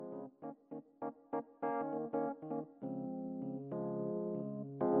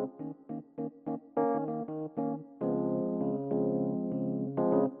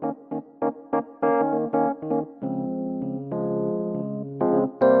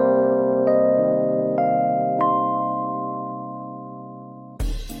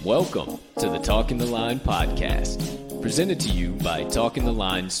Welcome to the Talking the Line podcast, presented to you by Talking the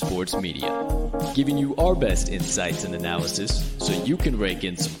Line Sports Media, giving you our best insights and analysis so you can rake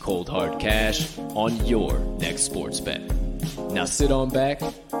in some cold hard cash on your next sports bet. Now sit on back,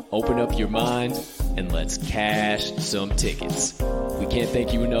 open up your mind, and let's cash some tickets. We can't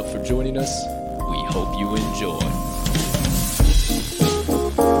thank you enough for joining us. We hope you enjoy.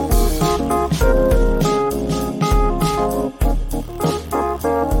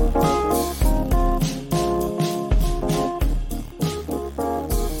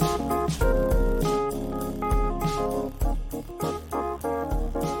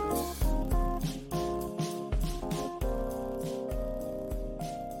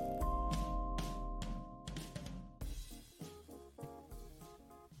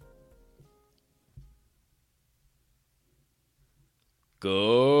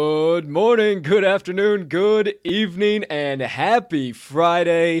 Good morning, good afternoon, good evening, and happy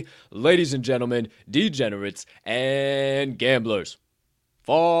Friday, ladies and gentlemen, degenerates and gamblers,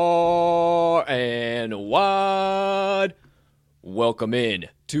 far and wide. Welcome in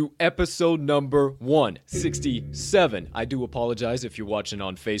to episode number 167. I do apologize if you're watching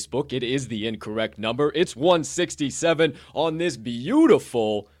on Facebook. It is the incorrect number. It's 167 on this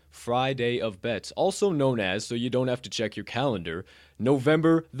beautiful Friday of Bets, also known as, so you don't have to check your calendar,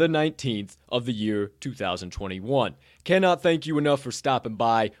 November the 19th of the year 2021. Cannot thank you enough for stopping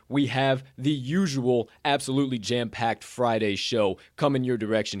by. We have the usual absolutely jam-packed Friday show coming your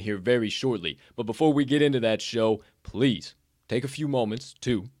direction here very shortly. But before we get into that show, please take a few moments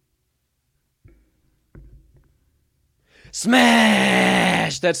to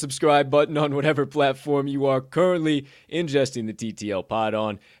smash that subscribe button on whatever platform you are currently ingesting the TTL pod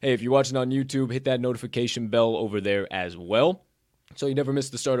on. Hey, if you're watching on YouTube, hit that notification bell over there as well, so you never miss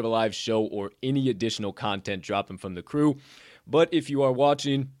the start of a live show or any additional content dropping from the crew. But if you are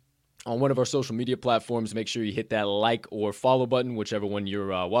watching on one of our social media platforms, make sure you hit that like or follow button, whichever one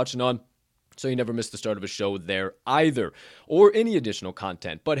you're watching on, so you never miss the start of a show there either, or any additional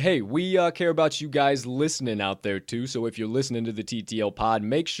content. But hey, we care about you guys listening out there too, so if you're listening to the TTL pod,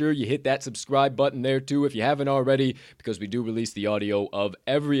 make sure you hit that subscribe button there too if you haven't already, because we do release the audio of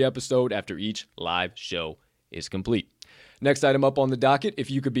every episode after each live show is complete. Next item up on the docket, if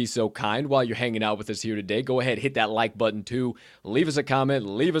you could be so kind while you're hanging out with us here today, go ahead, hit that like button too. Leave us a comment,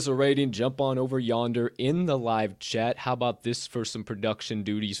 leave us a rating, jump on over yonder in the live chat. How about this for some production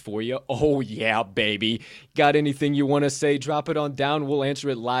duties for you? Oh yeah, baby. Got anything you want to say? Drop it on down. We'll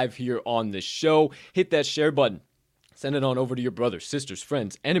answer it live here on the show. Hit that share button. Send it on over to your brothers, sisters,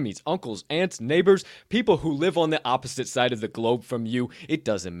 friends, enemies, uncles, aunts, neighbors, people who live on the opposite side of the globe from you. It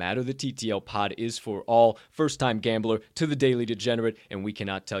doesn't matter. The TTL pod is for all, first-time gambler to the daily degenerate, and we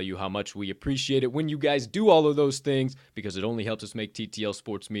cannot tell you how much we appreciate it when you guys do all of those things, because it only helps us make TTL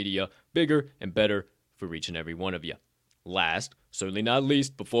Sports Media bigger and better for each and every one of you. Last, certainly not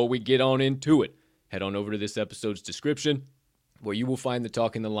least, before we get on into it, head on over to this episode's description, where you will find the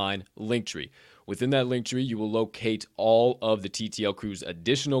Talking the Line link tree. Within that link tree, you will locate all of the TTL Crew's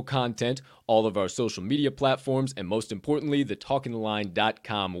additional content, all of our social media platforms, and most importantly, the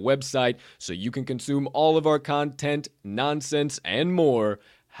TalkingTheLine.com website, so you can consume all of our content, nonsense, and more,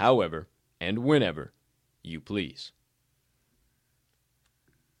 however and whenever you please.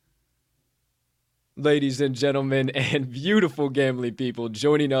 Ladies and gentlemen, and beautiful gambling people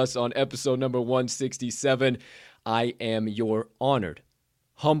joining us on episode number 167, I am your honored,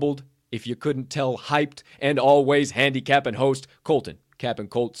 humbled, if you couldn't tell, hyped, and always handicapping host, Colton, Cap'n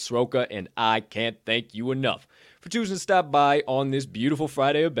Colt Sroka, and I can't thank you enough for choosing to stop by on this beautiful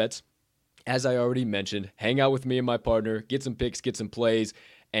Friday of Bets. As I already mentioned, hang out with me and my partner, get some picks, get some plays,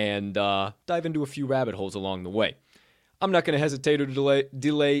 and dive into a few rabbit holes along the way. I'm not going to hesitate or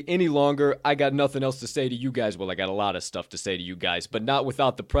delay any longer. I got nothing else to say to you guys. Well, I got a lot of stuff to say to you guys, but not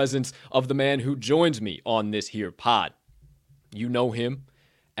without the presence of the man who joins me on this here pod. You know him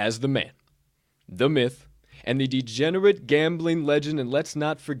as the man, the myth, and the degenerate gambling legend, and let's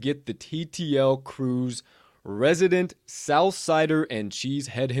not forget the TTL Crew's resident Southsider and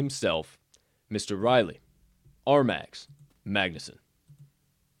cheesehead himself, Mr. Riley R-Mags Magnuson.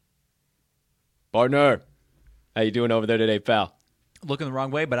 Partner, how you doing over there today, pal? Looking the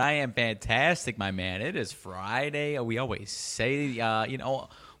wrong way, but I am fantastic, my man. It is Friday. We always say,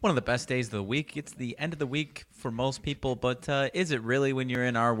 one of the best days of the week. It's the end of the week for most people, but is it really when you're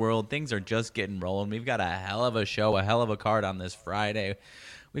in our world? Things are just getting rolling. We've got a hell of a show, a hell of a card on this Friday.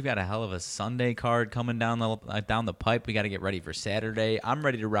 We've got a hell of a Sunday card coming down the pipe. We got to get ready for Saturday. I'm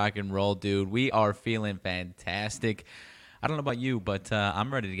ready to rock and roll, dude. We are feeling fantastic. I don't know about you, but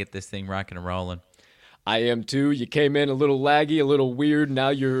I'm ready to get this thing rocking and rolling. I am too. You came in a little laggy, a little weird. Now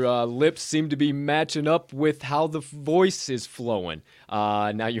your lips seem to be matching up with how the voice is flowing.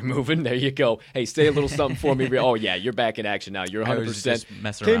 Now you're moving. There you go. Hey, say a little something for me. Oh, yeah, you're back in action now. You're 100%. I was just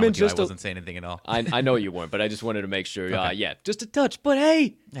messing around with you. I wasn't saying anything at all. I know you weren't, but I just wanted to make sure. Okay. Yeah, just a touch. But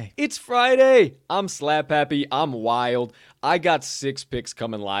hey, it's Friday. I'm slap happy. I'm wild. I got 6 picks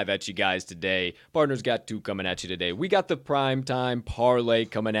coming live at you guys today. Partners got 2 coming at you today. We got the primetime parlay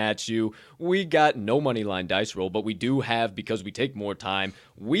coming at you. We got no money line dice roll, but we do have, because we take more time,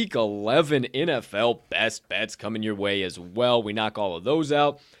 Week 11 NFL best bets coming your way as well. We knock all of those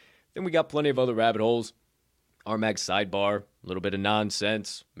out. Then we got plenty of other rabbit holes. RMAG sidebar, a little bit of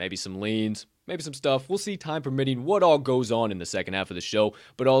nonsense, maybe some leans, maybe some stuff. We'll see, time permitting, what all goes on in the second half of the show,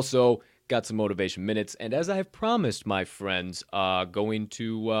 but also got some motivation minutes. And as I have promised, my friends, going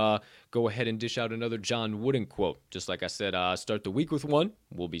to go ahead and dish out another John Wooden quote. Just like I said, start the week with one.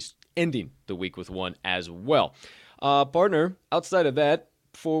 We'll be ending the week with one as well. Partner, outside of that,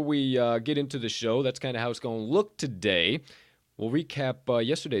 before we get into the show, that's kind of how it's going to look today. We'll recap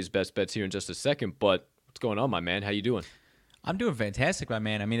yesterday's best bets here in just a second, but what's going on, my man? How you doing? I'm doing fantastic, my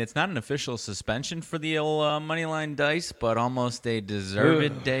man. I mean, it's not an official suspension for the old Moneyline Dice, but almost a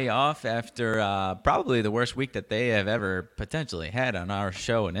deserved day off after probably the worst week that they have ever potentially had on our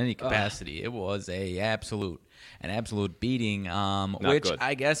show in any capacity. It was an absolute beating, which good.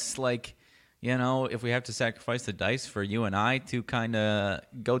 I guess, like, you know, if we have to sacrifice the dice for you and I to kind of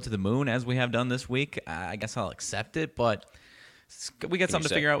go to the moon as we have done this week, I guess I'll accept it, but we got something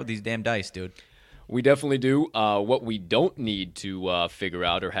to figure out with these damn dice, dude. We definitely do. What we don't need to figure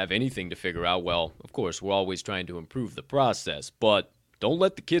out or have anything to figure out, well, of course, we're always trying to improve the process, but don't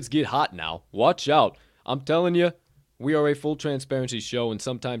let the kids get hot now. Watch out. I'm telling you, we are a full transparency show, and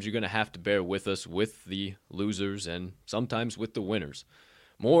sometimes you're going to have to bear with us with the losers and sometimes with the winners.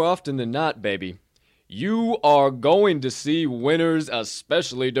 More often than not, baby, you are going to see winners,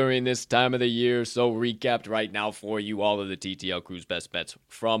 especially during this time of the year. So recapped right now for you all of the TTL Crew's best bets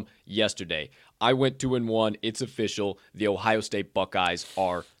from yesterday. I went 2-1. It's official. The Ohio State Buckeyes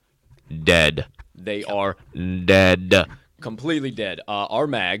are dead. They are dead. Completely dead. Our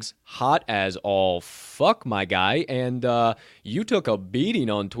Mags, hot as all fuck, my guy. And you took a beating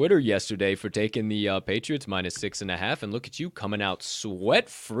on Twitter yesterday for taking the Patriots -6.5. And look at you coming out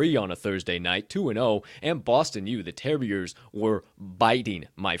sweat-free on a Thursday night, 2-0. And Boston U, the Terriers, were biting,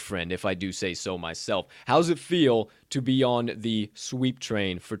 my friend, if I do say so myself. How's it feel to be on the sweep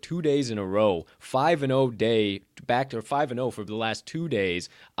train for 2 days in a row? 5-0 day, back to 5-0 for the last 2 days.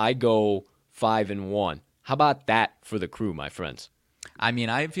 I go 5-1. How about that for the crew, my friends? I mean,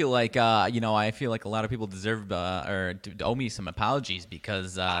 I feel like I feel like a lot of people deserve or owe me some apologies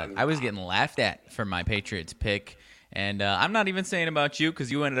because I was getting laughed at for my Patriots pick, and I'm not even saying about you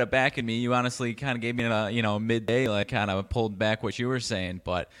because you ended up backing me. You honestly kind of gave me a midday, like kind of pulled back what you were saying,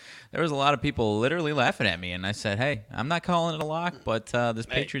 but there was a lot of people literally laughing at me, and I said, hey, I'm not calling it a lock, but this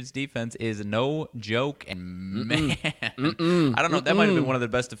Patriots defense is no joke, and man, I don't know, that might have been one of the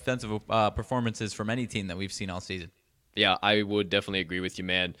best defensive performances from any team that we've seen all season. Yeah, I would definitely agree with you,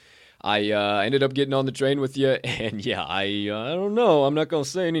 man. I ended up getting on the train with you, and yeah, I don't know. I'm not going to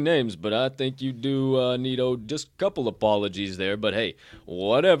say any names, but I think you do need just a couple apologies there. But hey,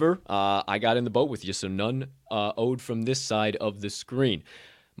 whatever. I got in the boat with you, so none owed from this side of the screen.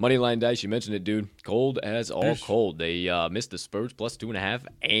 Moneyline Dice, you mentioned it, dude. Cold as all cold. They missed the Spurs +2.5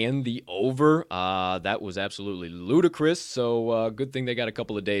 and the over. That was absolutely ludicrous. So good thing they got a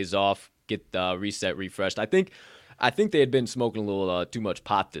couple of days off, get reset, refreshed. I think they had been smoking a little too much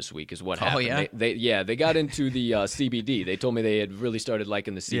pot this week is what happened. Oh, yeah? They got into the CBD. They told me they had really started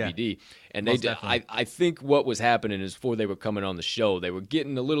liking the CBD. Yeah, and they did. I think what was happening is before they were coming on the show, they were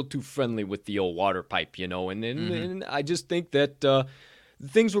getting a little too friendly with the old water pipe, and I just think that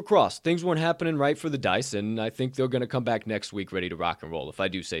things were crossed. Things weren't happening right for the Dice, and I think they're going to come back next week ready to rock and roll, if I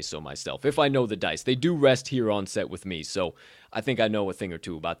do say so myself. If I know the Dice. They do rest here on set with me, so I think I know a thing or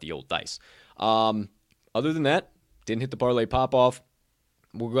two about the old Dice. Other than that, didn't hit the parlay pop-off.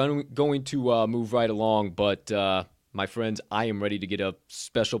 We're going to move right along, but my friends, I am ready to get a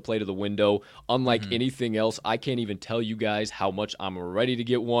special play to the window. Unlike anything else, I can't even tell you guys how much I'm ready to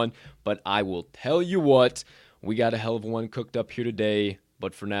get one, but I will tell you what, we got a hell of one cooked up here today.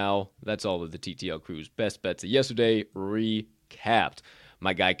 But for now, that's all of the TTL Crew's best bets of yesterday recapped.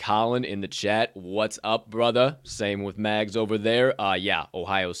 My guy Colin in the chat, what's up, brother? Same with Mags over there. Yeah,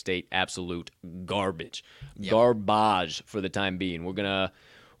 Ohio State, absolute garbage. Yep. Garbage for the time being. We're gonna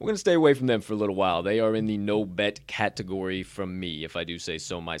stay away from them for a little while. They are in the no bet category from me, if I do say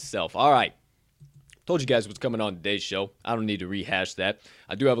so myself. All right. Told you guys what's coming on today's show. I don't need to rehash that.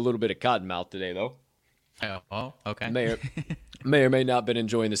 I do have a little bit of cottonmouth today, though. Oh, okay. May or may not been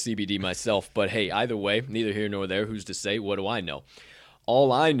enjoying the CBD myself, but hey, either way, neither here nor there. Who's to say? What do I know?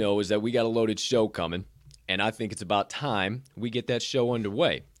 All I know is that we got a loaded show coming, and I think it's about time we get that show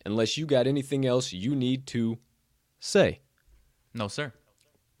underway. Unless you got anything else you need to say. No, sir.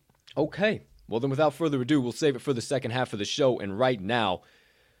 Okay. Well, then without further ado, we'll save it for the second half of the show. And right now,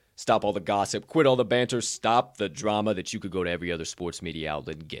 stop all the gossip, quit all the banter, stop the drama that you could go to every other sports media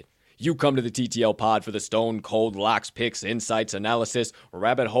outlet and get. You come to the TTL pod for the stone cold locks, picks, insights, analysis,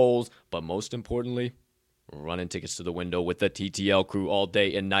 rabbit holes, but most importantly, running tickets to the window with the TTL crew all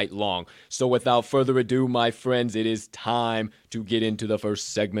day and night long. So without further ado, my friends, it is time to get into the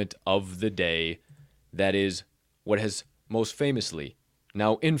first segment of the day. That is what has most famously,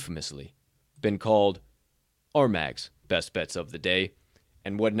 now infamously, been called Armag's Best Bets of the Day,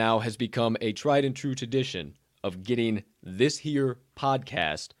 and what now has become a tried and true tradition of getting this here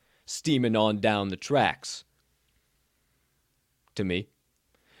podcast steaming on down the tracks. To me,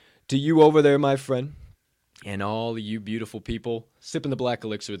 to you over there, my friend, and all of you beautiful people sipping the black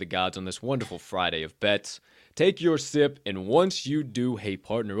elixir of the gods on this wonderful Friday of bets, take your sip, and once you do, hey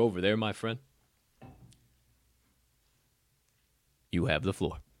partner over there, my friend, you have the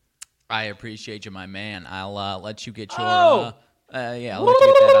floor. I appreciate you, my man. I'll let you get your. I'll let you get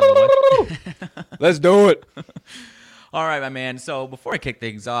that out of the way. Let's do it. All right, my man. So before I kick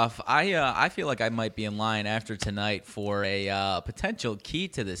things off, I feel like I might be in line after tonight for a potential key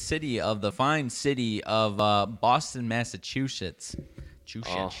to the fine city of Boston, Massachusetts. Excuse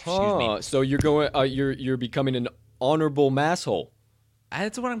me. So you're going. You're becoming an honorable masshole.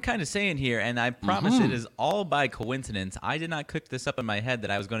 That's what I'm kind of saying here, and I promise it is all by coincidence. I did not cook this up in my head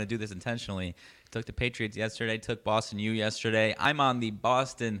that I was going to do this intentionally. Took the Patriots yesterday, took Boston U yesterday. I'm on the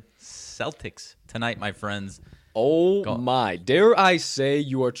Boston Celtics tonight, my friends. Oh my. Dare I say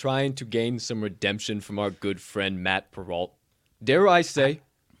you are trying to gain some redemption from our good friend Matt Peralt? Dare I say?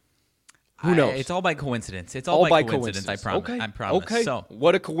 Who knows? It's all by coincidence. It's all by coincidence, I promise. Okay. I promise. Okay. So,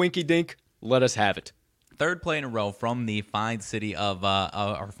 what a coinky dink. Let us have it. third play in a row from the fine city of,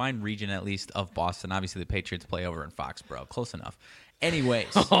 or fine region at least, of Boston. Obviously, the Patriots play over in Foxborough. Close enough. Anyways.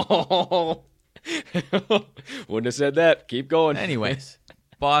 Wouldn't have said that. Keep going. Anyways.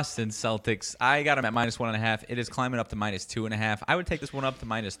 Boston Celtics. I got them at -1.5. It is climbing up to -2.5. I would take this one up to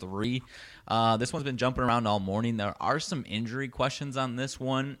 -3. This one's been jumping around all morning. There are some injury questions on this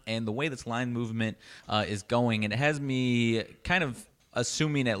one, and the way this line movement is going, it has me kind of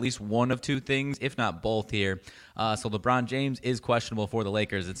assuming at least one of two things, if not both here. So LeBron James is questionable for the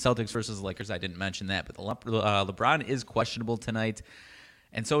Lakers. It's Celtics versus the Lakers. I didn't mention that, but LeBron is questionable tonight,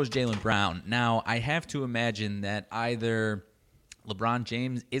 and so is Jaylen Brown. Now, I have to imagine that either LeBron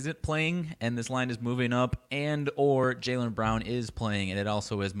James isn't playing and this line is moving up, and or Jaylen Brown is playing and it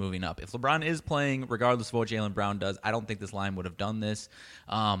also is moving up. If LeBron is playing, regardless of what Jaylen Brown does, I don't think this line would have done this.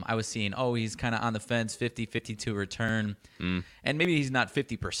 I was seeing, he's kind of on the fence, 50-52 return. And maybe he's not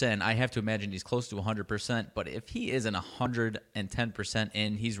 50%. I have to imagine he's close to 100%. But if he isn't 110%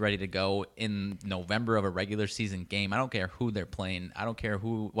 in, he's ready to go in November of a regular season game. I don't care who they're playing. I don't care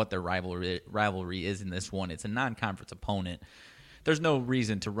what their rivalry is in this one. It's a non-conference opponent. There's no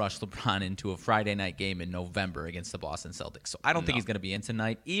reason to rush LeBron into a Friday night game in November against the Boston Celtics. So I don't think he's going to be in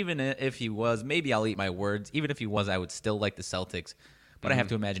tonight. Even if he was, maybe I'll eat my words. Even if he was, I would still like the Celtics. But I have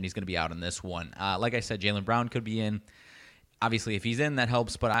to imagine he's going to be out in this one. Like I said, Jaylen Brown could be in. Obviously, if he's in, that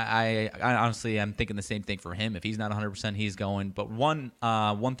helps. But I honestly, I'm thinking the same thing for him. If he's not 100%, he's going. But one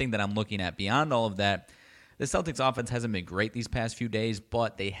thing that I'm looking at beyond all of that, the Celtics offense hasn't been great these past few days,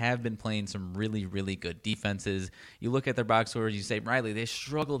 but they have been playing some really, really good defenses. You look at their box scores, you say, Riley, they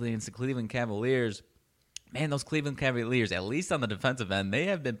struggled against the Cleveland Cavaliers. Man, those Cleveland Cavaliers, at least on the defensive end, they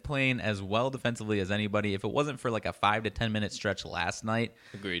have been playing as well defensively as anybody. If it wasn't for like a 5 to 10 minute stretch last night,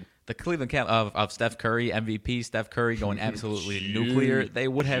 agreed. The Cleveland of Steph Curry, MVP Steph Curry going absolutely nuclear, they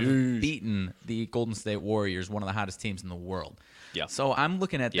would have beaten the Golden State Warriors, one of the hottest teams in the world. Yeah. So I'm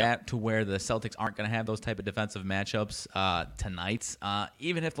looking at that to where the Celtics aren't going to have those type of defensive matchups tonight,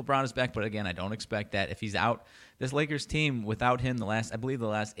 even if LeBron is back. But again, I don't expect that. If he's out, this Lakers team without him, I believe the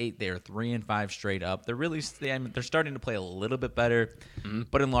last 8, they are 3-5 straight up. They're starting to play a little bit better,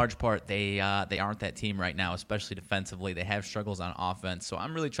 but in large part they aren't that team right now, especially defensively. They have struggles on offense. So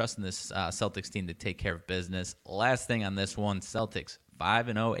I'm really trusting this Celtics team to take care of business. Last thing on this one, Celtics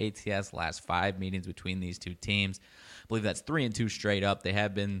 5-0 ATS last 5 meetings between these two teams. I believe that's 3-2 straight up. They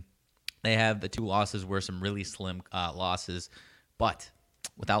have the 2 losses were some really slim losses, but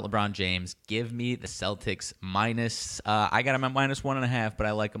without LeBron James, give me the Celtics minus. I got them at -1.5, but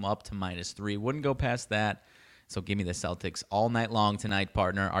I like them up to -3. Wouldn't go past that. So give me the Celtics all night long tonight,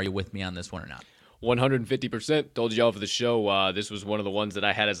 partner. Are you with me on this one or not? 150%. Told you off of the show, this was one of the ones that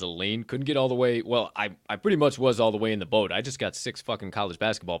I had as a lean. Couldn't get all the way. Well, I pretty much was all the way in the boat. I just got 6 fucking college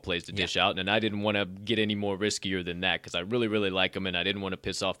basketball plays to dish out, and I didn't want to get any more riskier than that because I really, really like them, and I didn't want to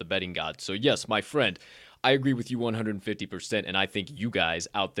piss off the betting gods. So, yes, my friend, I agree with you 150%, and I think you guys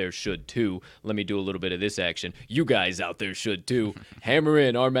out there should too. Let me do a little bit of this action. You guys out there should too. Hammer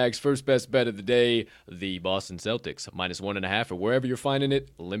in RMAG's first best bet of the day, the Boston Celtics, -1.5, or wherever you're finding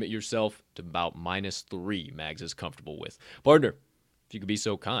it. Limit yourself to about -3. Mags is comfortable with. Partner, if you could be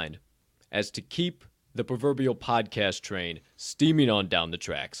so kind as to keep the proverbial podcast train steaming on down the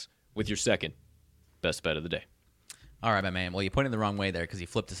tracks with your second best bet of the day. All right, my man. Well, you pointed the wrong way there because you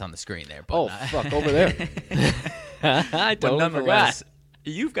flipped us on the screen there. But, oh, fuck, over there. I totally nonetheless,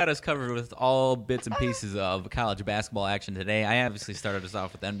 you've got us covered with all bits and pieces of college basketball action today. I obviously started us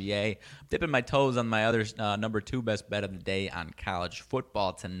off with NBA. Dipping my toes on my other number 2 best bet of the day on college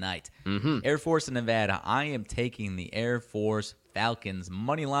football tonight. Air Force in Nevada. I am taking the Air Force Falcons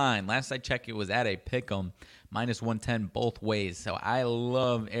money line. Last I checked, it was at a pick'em, -110 both ways. So I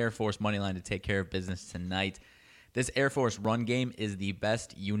love Air Force money line to take care of business tonight. This Air Force run game is the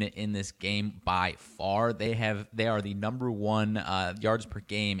best unit in this game by far. They are the number 1 yards per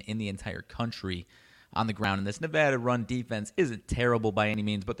game in the entire country on the ground. And this Nevada run defense isn't terrible by any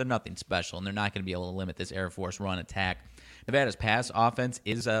means, but they're nothing special, and they're not going to be able to limit this Air Force run attack. Nevada's pass offense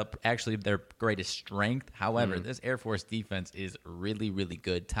is actually their greatest strength. However, this Air Force defense is really, really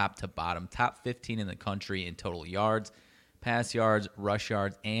good, top to bottom, top 15 in the country in total yards, pass yards, rush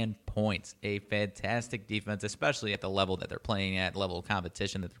yards, and points. A fantastic defense, especially at the level that they're playing at, level of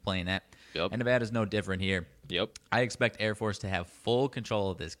competition that they're playing at. Yep. And Nevada's no different here. Yep. I expect Air Force to have full control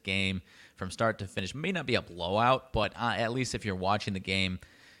of this game from start to finish. May not be a blowout, but at least if you're watching the game,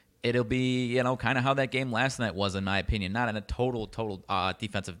 it'll be, kind of how that game last night was, in my opinion. Not in a total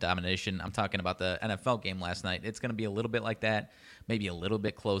defensive domination. I'm talking about the NFL game last night. It's going to be a little bit like that, maybe a little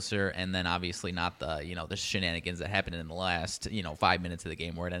bit closer, and then obviously not the shenanigans that happened in the last, 5 minutes of the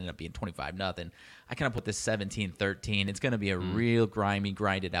game where it ended up being 25-0. I kind of put this 17-13. It's going to be a real grimy,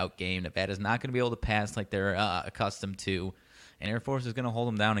 grinded-out game. Nevada's not going to be able to pass like they're accustomed to. And Air Force is going to hold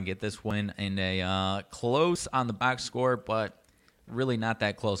them down and get this win in a close on the box score, but really not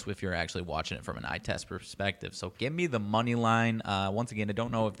that close if you're actually watching it from an eye test perspective. So give me the money line. Once again, I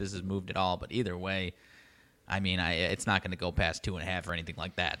don't know if this has moved at all, but either way, it's not going to go past 2.5 or anything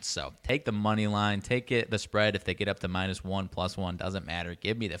like that. So take the money line, the spread. If they get up to -1, +1, doesn't matter.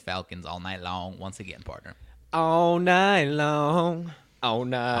 Give me the Falcons all night long. Once again, partner. All night long. All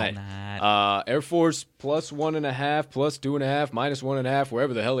night. Air Force +1.5, +2.5, -1.5,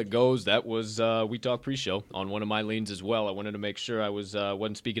 wherever the hell it goes. That was we talked pre-show on one of my leans as well. I wanted to make sure I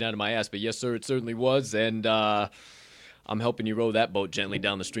wasn't speaking out of my ass, but yes, sir, it certainly was, and I'm helping you row that boat gently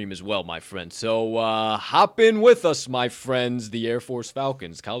down the stream as well, my friend. So hop in with us, my friends. The Air Force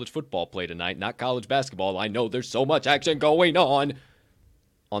Falcons college football play tonight, not college basketball. I know there's so much action going on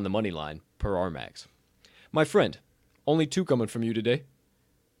the money line per RMAGs. My friend, only 2 coming from you today.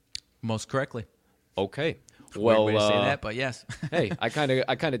 Most correctly. Okay. Well, way to say that, but yes. Hey, I kind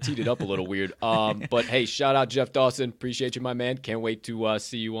of teed it up a little weird. But hey, shout out Jeff Dawson. Appreciate you, my man. Can't wait to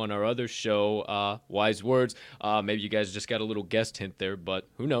see you on our other show, Wise Words. Maybe you guys just got a little guest hint there, but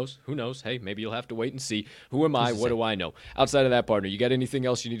who knows? Who knows? Hey, maybe you'll have to wait and see. Who am I? What do I know? Outside of that, partner, you got anything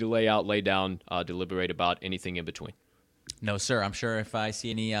else you need to lay down, deliberate about, anything in between? No, sir. I'm sure if I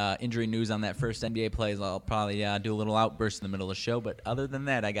see any injury news on that first NBA plays, I'll probably do a little outburst in the middle of the show. But other than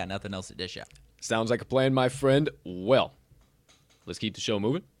that, I got nothing else to dish out. Sounds like a plan, my friend. Well, let's keep the show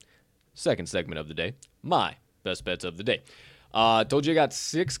moving. Second segment of the day, my best bets of the day. Told you I got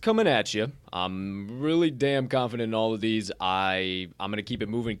 6 coming at you. I'm really damn confident in all of these. I'm going to keep it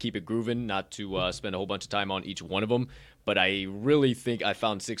moving, keep it grooving, not to spend a whole bunch of time on each one of them. But I really think I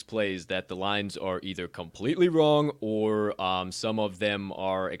found 6 plays that the lines are either completely wrong or some of them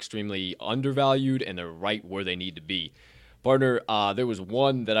are extremely undervalued and they're right where they need to be. Partner, there was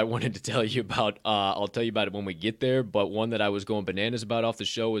one that I wanted to tell you about. I'll tell you about it when we get there, but one that I was going bananas about off the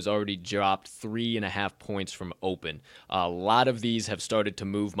show has already dropped 3.5 points from open. A lot of these have started to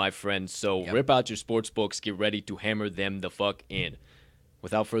move, my friends, so Rip out your sports books. Get ready to hammer them the fuck in.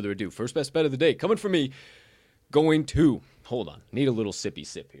 Without further ado, first best bet of the day coming from me. Hold on, need a little sippy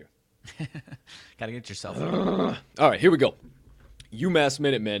sip here. Gotta get yourself. All right, here we go. UMass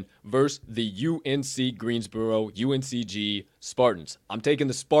Minutemen versus the UNC Greensboro UNCG Spartans. I'm taking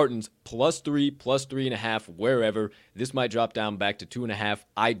the Spartans +3, +3.5, wherever. This might drop down back to 2.5.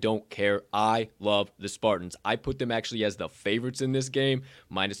 I don't care. I love the Spartans. I put them actually as the favorites in this game,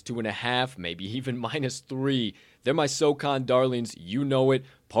 -2.5, maybe even -3. They're my SoCon darlings. You know it.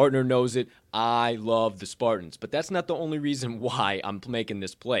 Partner knows it. I love the Spartans. But that's not the only reason why I'm making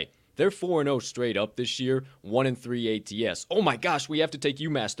this play. They're 4-0 straight up this year, 1-3 ATS. Oh my gosh, we have to take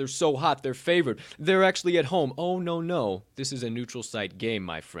UMass. They're so hot. They're favored. They're actually at home. Oh, no. This is a neutral site game,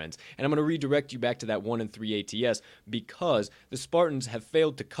 my friends. And I'm going to redirect you back to that 1-3 ATS because the Spartans have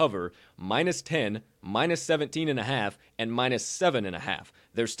failed to cover -10, -17.5, and -7.5.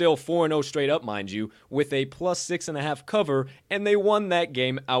 They're still 4-0 straight up, mind you, with a +6.5 cover, and they won that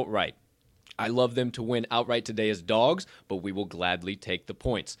game outright. I love them to win outright today as dogs, but we will gladly take the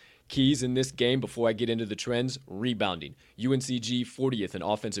points. Keys in this game before I get into the trends, rebounding. UNCG 40th in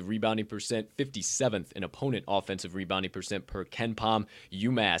offensive rebounding percent, 57th in opponent offensive rebounding percent per KenPom.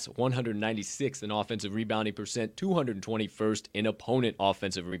 UMass 196th in offensive rebounding percent, 221st in opponent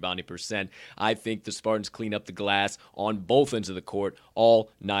offensive rebounding percent. I think the Spartans clean up the glass on both ends of the court all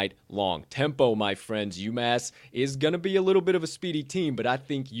night long. Tempo, my friends. UMass is going to be a little bit of a speedy team, but I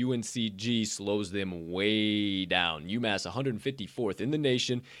think UNCG slows them way down. UMass 154th in the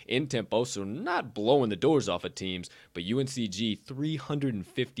nation in tempo, so not blowing the doors off of teams, but UNCG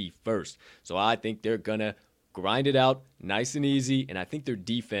 351st. So I think they're going to grind it out nice and easy, and I think their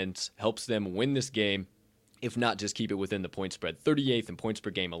defense helps them win this game. If not, just keep it within the point spread. 38th in points per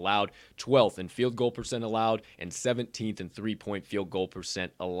game allowed, 12th in field goal percent allowed, and 17th in three-point field goal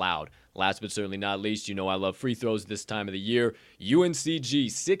percent allowed. Last but certainly not least, you know I love free throws this time of the year. UNCG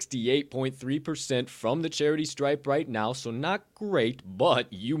 68.3% from the charity stripe right now, so not great,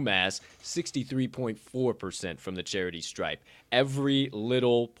 but UMass 63.4% from the charity stripe. Every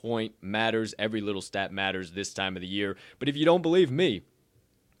little point matters, every little stat matters this time of the year. But if you don't believe me,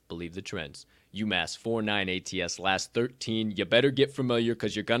 believe the trends. UMass 4-9 ATS last 13. You better get familiar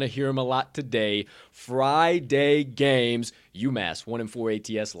because you're going to hear them a lot today. Friday games. UMass 1-4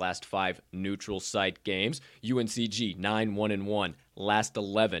 ATS last 5 neutral site games. UNCG 9-1-1 last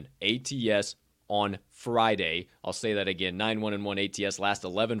 11 ATS on Friday. I'll say that again. 9-1-1 ATS last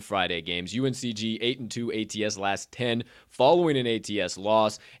 11 Friday games. UNCG 8-2 ATS last 10 following an ATS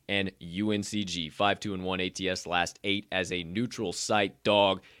loss. And UNCG 5-2-1 ATS last 8 as a neutral site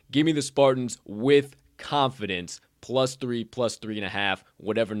dog. Give me the Spartans with confidence. +3, +3.5,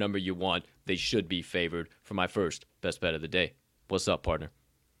 whatever number you want. They should be favored for my first best bet of the day. What's up, partner?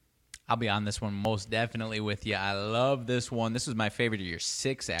 I'll be on this one most definitely with you. I love this one. This is my favorite of your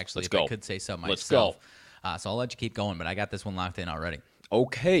 6, actually, if I could say so myself. Let's go. So I'll let you keep going, but I got this one locked in already.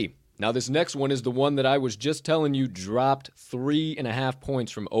 Okay. Now, this next one is the one that I was just telling you dropped 3.5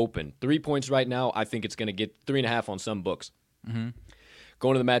 points from open. 3 points right now. I think it's going to get 3.5 on some books.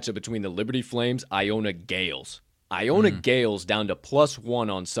 Going to the matchup between the Liberty Flames, Iona Gales. Iona Gales down to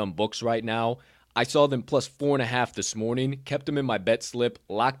 +1 on some books right now. I saw them +4.5 this morning, kept them in my bet slip,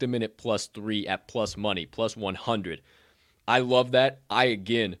 locked them in at +3 at plus money, +100. I love that.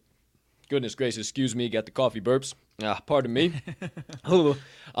 Goodness gracious, excuse me, got the coffee burps. Pardon me.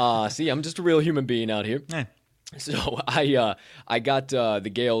 See, I'm just a real human being out here. So I got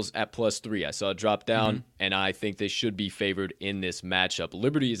the Gales at +3. I saw it drop down, and I think they should be favored in this matchup.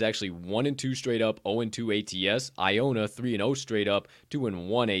 Liberty is actually 1-2 straight up, 0-2 ATS. Iona 3-0 straight up,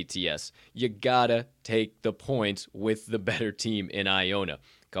 2-1 ATS. You gotta take the points with the better team in Iona.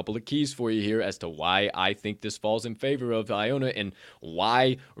 Couple of keys for you here as to why I think this falls in favor of Iona and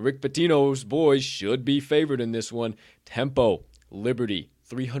why Rick Pitino's boys should be favored in this one. Tempo, Liberty,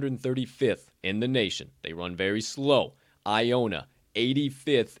 335th in the nation. They run very slow. Iona,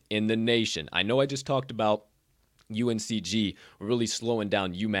 85th in the nation. I know I just talked about UNCG really slowing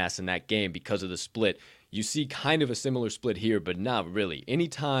down UMass in that game because of the split. You see kind of a similar split here, but not really.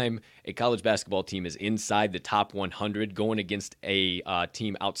 Anytime a college basketball team is inside the top 100 going against a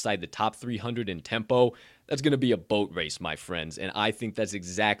team outside the top 300 in tempo, that's going to be a boat race, my friends. And I think that's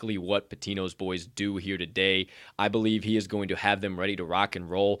exactly what Pitino's boys do here today. I believe he is going to have them ready to rock and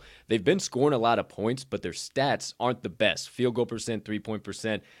roll. They've been scoring a lot of points, but their stats aren't the best. Field goal percent, three-point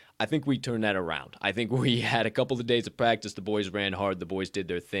percent. I think we turned that around. I think we had a couple of days of practice. The boys ran hard. The boys did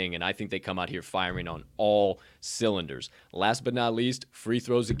their thing, and I think they come out here firing on all cylinders. Last but not least, free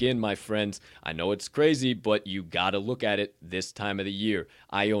throws again, my friends. I know it's crazy, but you got to look at it this time of the year.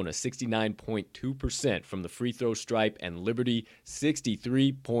 Iona, 69.2% from the free throw stripe, and Liberty,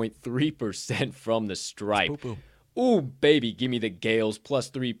 63.3% from the stripe. Ooh, baby, give me the Gales,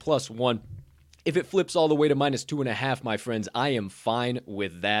 +3, +1. If it flips all the way to -2.5, my friends, I am fine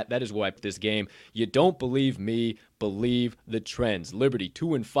with that. That is why I put this game. You don't believe me, believe the trends. Liberty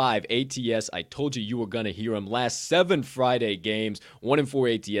 2-5 ATS. I told you were going to hear them. Last 7 Friday games, 1-4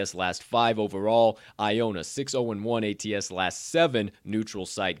 ATS, last 5 overall. Iona 6-0-1 ATS, last 7 neutral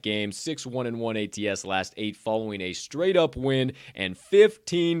site games. 6-1-1 ATS, last 8 following a straight up win, and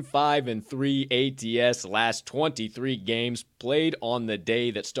 15-5-3 ATS, last 23 games played on the day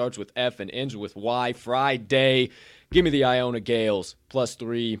that starts with F and ends with Y, Friday. Give me the Iona Gales,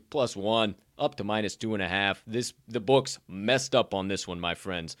 +3, +1, up to -2.5. The books messed up on this one, my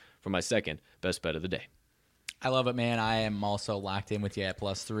friends, for my second best bet of the day. I love it, man. I am also locked in with you at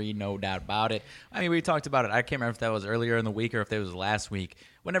 +3, no doubt about it. I mean, we talked about it. I can't remember if that was earlier in the week or if that was last week.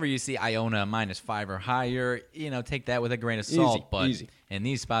 Whenever you see Iona -5 or higher, take that with a grain of salt. Easy. In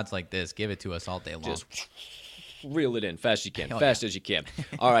these spots like this, give it to us all day long. Just reel it in fast as you can, as you can.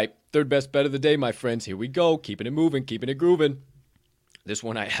 All right, third best bet of the day, my friends. Here we go. Keeping it moving, keeping it grooving. This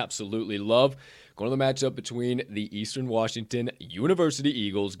one I absolutely love. Going to the matchup between the Eastern Washington University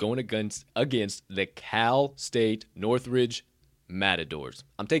Eagles going against the Cal State Northridge Matadors.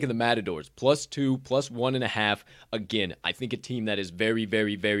 I'm taking the Matadors, +2, +1.5. Again, I think a team that is very,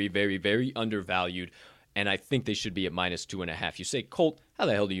 very, very, very, very undervalued, and I think they should be at -2.5. You say, Colt, how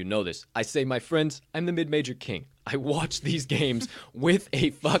the hell do you know this? I say, my friends, I'm the mid-major king. I watch these games with a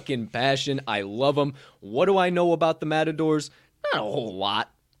fucking passion. I love them. What do I know about the Matadors? Not a whole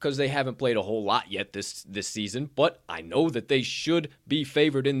lot, because they haven't played a whole lot yet this season, but I know that they should be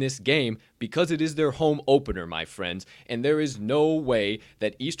favored in this game because it is their home opener, my friends, and there is no way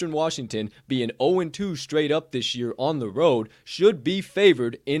that Eastern Washington, being 0-2 straight up this year on the road, should be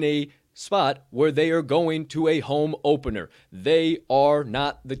favored in a spot where they are going to a home opener. They are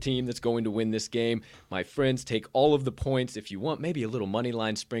not the team that's going to win this game. My friends, take all of the points. If you want maybe a little money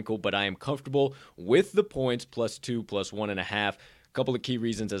line sprinkle, but I am comfortable with the points, +2, +1.5. A couple of key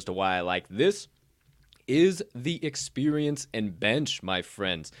reasons as to why I like this is the experience and bench, my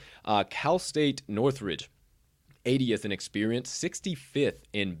friends. Cal State Northridge, 80th in experience, 65th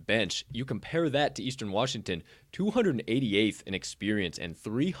in bench. You compare that to Eastern Washington, 288th in experience and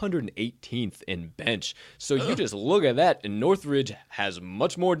 318th in bench. So you just look at that, and Northridge has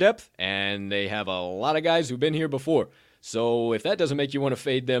much more depth, and they have a lot of guys who've been here before. So if that doesn't make you want to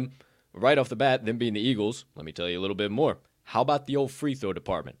fade them right off the bat, them being the Eagles, let me tell you a little bit more. How about the old free throw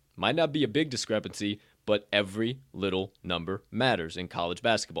department? Might not be a big discrepancy, but every little number matters in college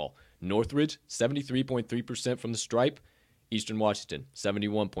basketball. Northridge, 73.3% from the stripe. Eastern Washington,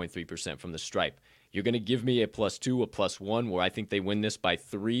 71.3% from the stripe. You're going to give me a +2, a +1, where I think they win this by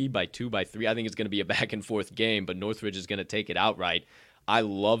 3, by 2, by 3. I think it's going to be a back-and-forth game, but Northridge is going to take it outright. I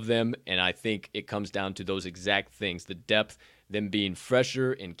love them, and I think it comes down to those exact things, the depth, them being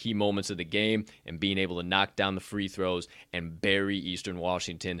fresher in key moments of the game, and being able to knock down the free throws and bury Eastern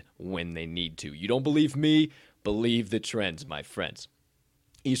Washington when they need to. You don't believe me? Believe the trends, my friends.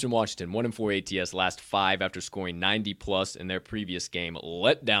 Eastern Washington, 1-4 ATS, last 5 after scoring 90+ in their previous game.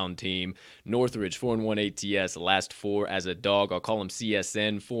 Letdown team. Northridge, 4-1 ATS, last 4 as a dog. I'll call them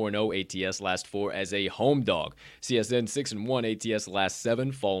CSN, 4-0 ATS, last 4 as a home dog. CSN, 6-1 ATS, last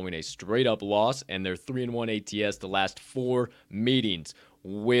 7 following a straight-up loss, and they're 3-1 ATS the last 4 meetings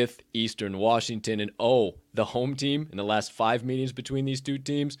with Eastern Washington. And the home team in the last 5 meetings between these two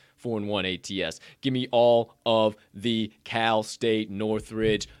teams, 4-1 ATS. Give me all of the Cal State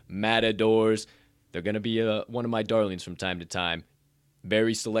Northridge Matadors. They're going to be one of my darlings from time to time.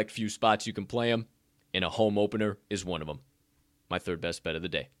 Very select few spots you can play them, and a home opener is one of them. My third best bet of the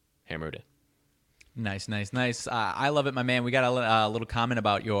day. Hammer it in. Nice. I love it, my man. We got a little comment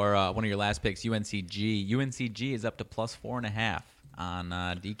about your one of your last picks, UNCG. UNCG is up to +4.5 on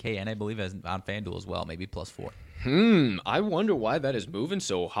DK, and I believe on FanDuel as well, maybe +4. I wonder why that is moving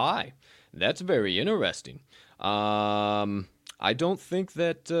so high. That's very interesting. I don't think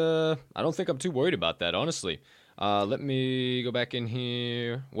I'm too worried about that, honestly. Let me go back in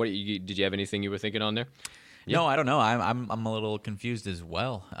here. Did you have anything you were thinking on there? No, I don't know. I'm a little confused as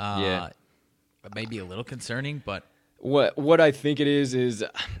well. Yeah. Maybe a little concerning, but what I think it is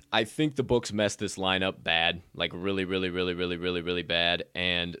I think the books messed this lineup bad, like really, really, really, really, really, really bad,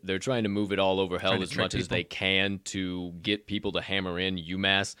 and they're trying to move it all over hell as much as they can to get people to hammer in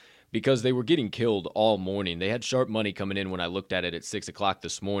UMass, because they were getting killed all morning. They had sharp money coming in when I looked at it at 6 o'clock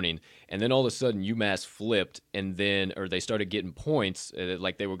this morning, and then all of a sudden UMass flipped, or they started getting points,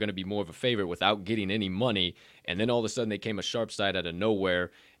 like they were going to be more of a favorite without getting any money, and then all of a sudden they came a sharp side out of nowhere.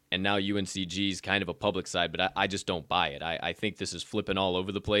 and now UNCG is kind of a public side, but I just don't buy it. I think this is flipping all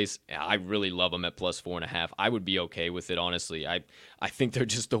over the place. I really love them at plus 4.5. I would be okay with it, honestly. I think they're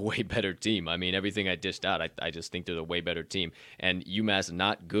just a way better team. I mean, everything I dished out, I just think they're a way better team. And UMass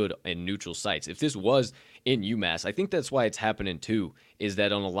not good in neutral sites. If this was in UMass, I think that's why it's happening too, is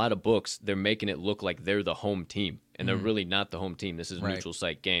that on a lot of books, they're making it look like they're the home team, and they're really not the home team. This is a neutral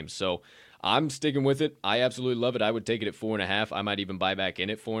site game. So I'm sticking with it. I absolutely love it. I would take it at 4.5. I might even buy back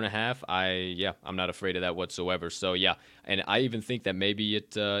in at 4.5. I'm not afraid of that whatsoever. So yeah, and I even think that maybe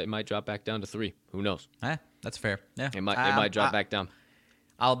it might drop back down to 3. Who knows? That's fair. Yeah, it might drop back down.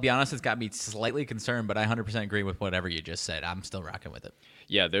 I'll be honest, it's got me slightly concerned, but I 100% agree with whatever you just said. I'm still rocking with it.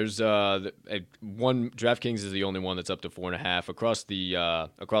 Yeah, there's one. DraftKings is the only one that's up to 4.5 across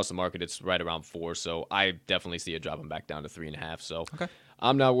the market. It's right around 4, so I definitely see it dropping back down to 3.5. So okay.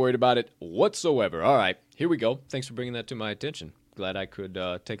 I'm not worried about it whatsoever. All right, here we go. Thanks for bringing that to my attention. Glad I could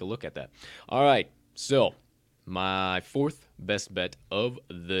take a look at that. All right, so my 4th best bet of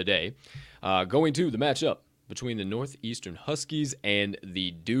the day, going to the matchup between the Northeastern Huskies and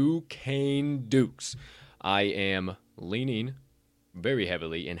the Duquesne Dukes. I am leaning very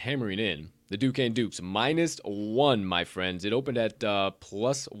heavily and hammering in the Duquesne Dukes -1, my friends. It opened at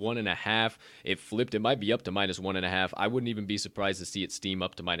plus 1.5. It flipped. It might be up to -1.5. I wouldn't even be surprised to see it steam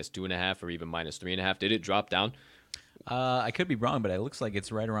up to -2.5 or even -3.5. Did it drop down? I could be wrong, but it looks like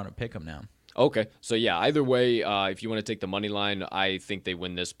it's right around a pick'em now. Okay, so yeah, either way, if you want to take the money line, I think they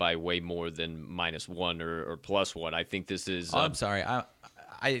win this by way more than -1 or +1. I think this is. I'm sorry.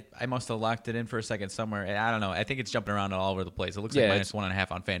 I must have locked it in for a second somewhere. I don't know. I think it's jumping around all over the place. It looks like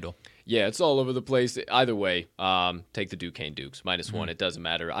 -1.5 on FanDuel. Yeah, it's all over the place. Either way, take the Duquesne Dukes -1. It doesn't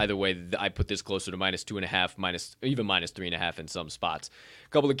matter. Either way, I put this closer to -2.5, even -3.5 in some spots. A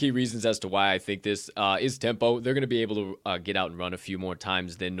couple of key reasons as to why I think this is tempo. They're going to be able to get out and run a few more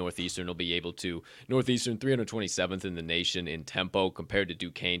times than Northeastern will be able to. Northeastern 327th in the nation in tempo compared to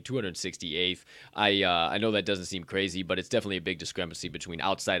Duquesne 268th. I know that doesn't seem crazy, but it's definitely a big discrepancy between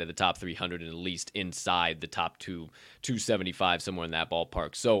outside of the top 300 and at least inside the top 275, somewhere in that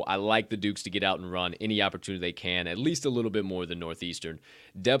ballpark. So I like the Dukes to get out and run any opportunity they can, at least a little bit more than Northeastern.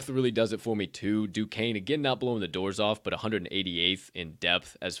 Depth really does it for me too. Duquesne, again, not blowing the doors off, but 188th in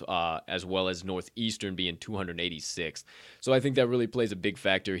depth, as well as Northeastern being 286th. So I think that really plays a big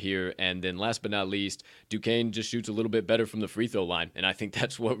factor here. And then last but not least, Duquesne just shoots a little bit better from the free throw line, and I think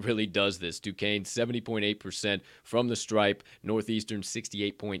that's what really does this. Duquesne 70.8% from the stripe, Northeastern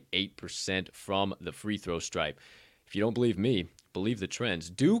 68.8% from the free throw stripe. If you don't believe me, believe the trends.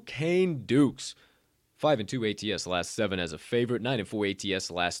 Duquesne Dukes, 5-2 ATS last 7 as a favorite, 9-4 ATS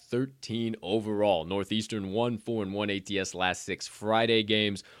last 13 overall. Northeastern 1-4-1 ATS last 6 Friday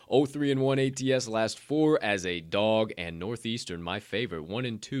games, 0-3-1 ATS last 4 as a dog, and Northeastern, my favorite,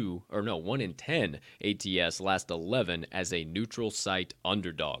 1-10 ATS last 11 as a neutral site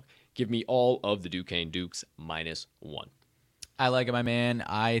underdog. Give me all of the Duquesne Dukes -1. I like it, my man.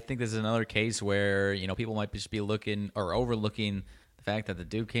 I think this is another case where, people might just be looking or overlooking the fact that the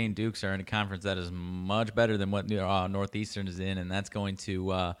Duquesne Dukes are in a conference that is much better than what Northeastern is in, and that's going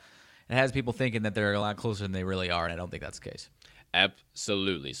to it has people thinking that they're a lot closer than they really are, and I don't think that's the case.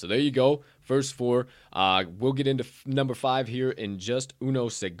 Absolutely. So there you go. First 4. We'll get into number 5 here in just uno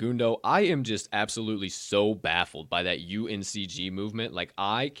segundo. I am just absolutely so baffled by that UNCG movement. Like,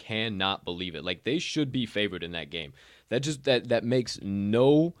 I cannot believe it. Like, they should be favored in that game. That makes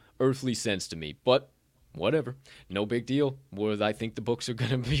no earthly sense to me. But whatever. No big deal. Well, I think the books are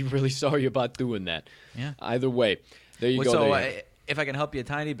going to be really sorry about doing that. Yeah. Either way. There you go. So if I can help you a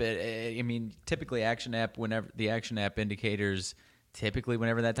tiny bit, typically whenever the Action App indicators,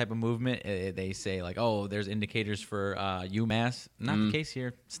 whenever that type of movement, they say like, oh, there's indicators for UMass. Not the case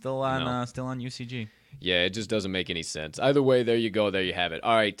here. Still on UCG. Yeah, it just doesn't make any sense. Either way, there you go. There you have it.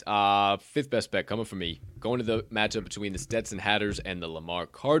 All right, 5th best bet coming from me. Going to the matchup between the Stetson Hatters and the Lamar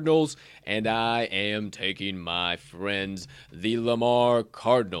Cardinals, and I am taking, my friends, the Lamar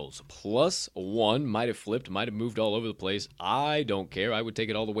Cardinals. +1, might have flipped, might have moved all over the place. I don't care. I would take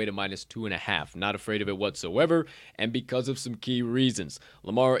it all the way to -2.5. Not afraid of it whatsoever, and because of some key reasons.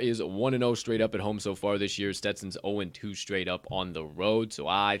 Lamar is 1-0 straight up at home so far this year. Stetson's 0-2 straight up on the road, so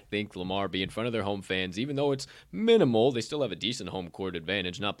I think Lamar, be in front of their home fans, even though it's minimal, they still have a decent home court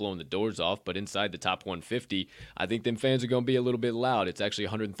advantage, not blowing the doors off, but inside the top 150. 150, I think them fans are going to be a little bit loud. It's actually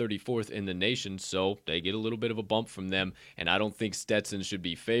 134th in the nation, so they get a little bit of a bump from them. And I don't think Stetson should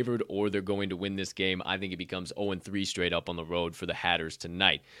be favored or they're going to win this game. I think it becomes 0-3 straight up on the road for the Hatters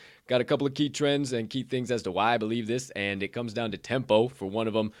tonight. Got a couple of key trends and key things as to why I believe this, and it comes down to tempo. For one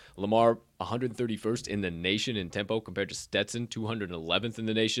of them, Lamar 131st in the nation in tempo compared to Stetson 211th in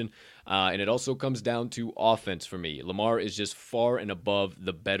the nation. And it also comes down to offense for me. Lamar is just far and above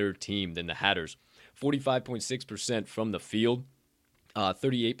the better team than the Hatters. 45.6% from the field.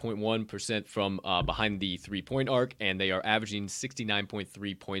 38.1% from behind the three-point arc, and they are averaging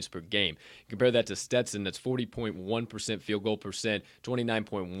 69.3 points per game. Compare that to Stetson, that's 40.1% field goal percent,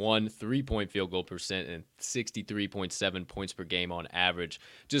 29.1 three-point field goal percent, and 63.7 points per game on average.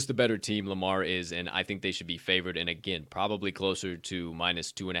 Just the better team Lamar is, and I think they should be favored. And again, probably closer to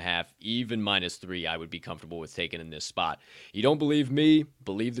 -2.5, even -3. I would be comfortable with taking in this spot. You don't believe me?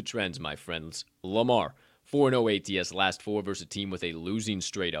 Believe the trends, my friends. Lamar. 4-0 ATS last 4 versus a team with a losing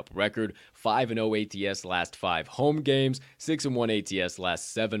straight-up record. 5-0 ATS last 5 home games. 6-1 ATS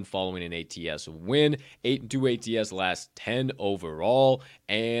last 7 following an ATS win. 8-2 ATS last 10 overall.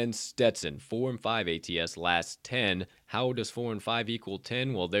 And Stetson, 4-5 ATS last 10. How does 4-5 equal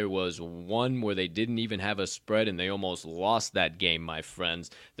 10? Well, there was one where they didn't even have a spread, and they almost lost that game, my friends.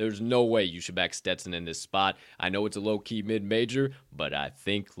 There's no way you should back Stetson in this spot. I know it's a low-key mid-major, but I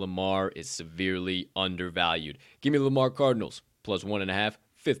think Lamar is severely undervalued. Give me Lamar Cardinals, plus 1.5,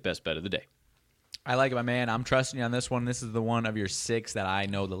 fifth best bet of the day. I like it, my man. I'm trusting you on this one. This is the one of your 6 that I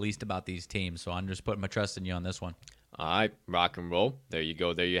know the least about these teams, so I'm just putting my trust in you on this one. All right, rock and roll. There you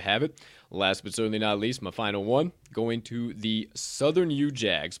go. There you have it. Last but certainly not least, my final one, going to the Southern U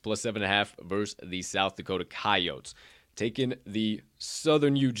Jags, plus 7.5 versus the South Dakota Coyotes. Taking the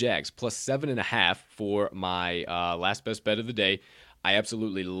Southern U Jags, plus 7.5 for my last best bet of the day. I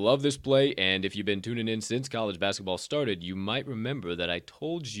absolutely love this play, and if you've been tuning in since college basketball started, you might remember that I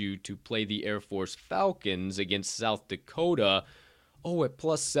told you to play the Air Force Falcons against South Dakota, at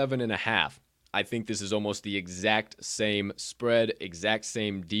plus 7.5. I think this is almost the exact same spread, exact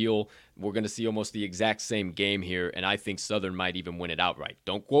same deal. We're going to see almost the exact same game here, and I think Southern might even win it outright.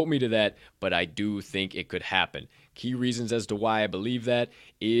 Don't quote me to that, but I do think it could happen. Key reasons as to why I believe that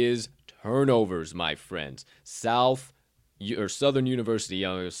is turnovers, my friends. Southern University,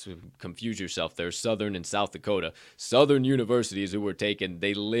 confuse yourself there, Southern and South Dakota. Southern universities who were taken,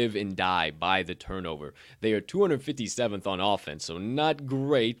 they live and die by the turnover. They are 257th on offense, so not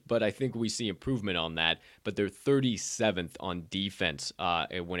great, but I think we see improvement on that. But they're 37th on defense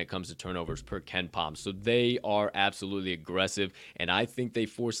when it comes to turnovers per KenPom. So they are absolutely aggressive, and I think they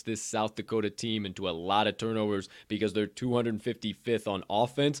force this South Dakota team into a lot of turnovers because they're 255th on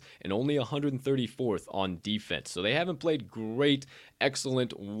offense and only 134th on defense. So they haven't played great,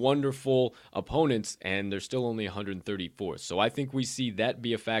 excellent, wonderful opponents, and they're still only 134th. So I think we see that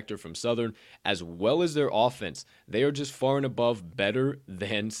be a factor from Southern, as well as their offense. They are just far and above better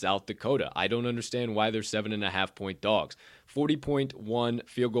than South Dakota. I don't understand why they're 7.5-point dogs. 40.1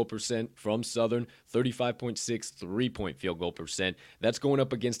 field goal percent from Southern, 35.6 three-point field goal percent. That's going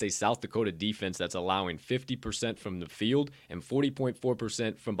up against a South Dakota defense that's allowing 50% from the field and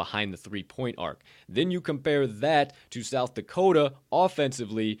 40.4% from behind the three-point arc. Then you compare that to South Dakota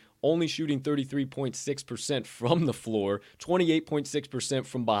offensively, only shooting 33.6% from the floor, 28.6%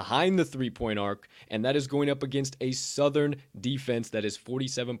 from behind the three-point arc, and that is going up against a Southern defense that is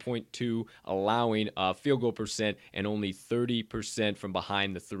 47.2, allowing field goal percent and only 30% from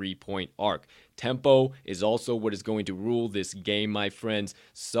behind the three-point arc. Tempo is also what is going to rule this game, my friends.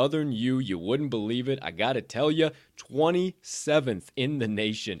 Southern U, you wouldn't believe it. I got to tell you, 27th in the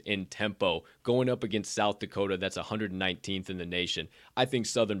nation in tempo, going up against South Dakota. That's 119th in the nation. I think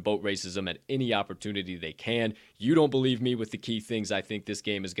Southern boat races them at any opportunity they can. You don't believe me with the key things I think this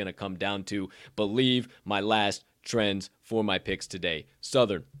game is going to come down to. Believe my last trends for my picks today.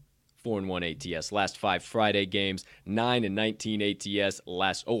 Southern, 4-1 ATS. Last 5 Friday games, 9-19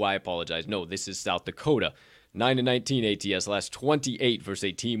 ATS. No, this is South Dakota. 9-19 ATS. Last 28 versus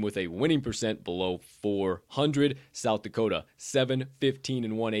a team with a winning percent below 400. South Dakota,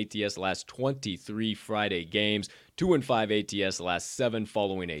 7-15-1 ATS. Last 23 Friday games. 2-5 ATS. Last 7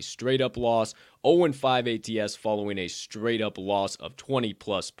 following a straight-up loss. 0-5 ATS following a straight-up loss of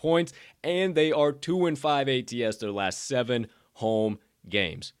 20-plus points. And they are 2-5 ATS their last 7 home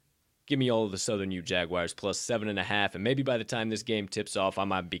games. Give me all of the Southern U Jaguars plus 7.5, and maybe by the time this game tips off, I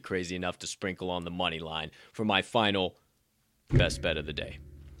might be crazy enough to sprinkle on the money line for my final best bet of the day.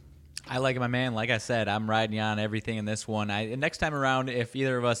 I like it, my man. Like I said, I'm riding you on everything in this one. Next time around, if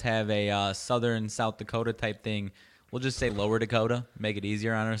either of us have a Southern South Dakota type thing, we'll just say Lower Dakota, make it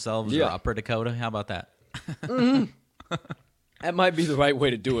easier on ourselves, or Upper Dakota. How about that? That might be the right way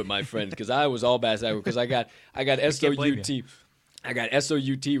to do it, my friend, because I was all bass backwards because I got SOUT. I got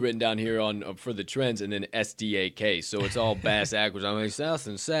SOUT written down here on for the trends, and then SDAK. So it's all bass backwards. I'm like South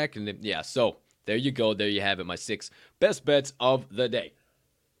and Sac, and then, yeah. So there you go. There you have it. My 6 best bets of the day.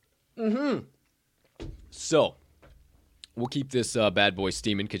 So we'll keep this bad boy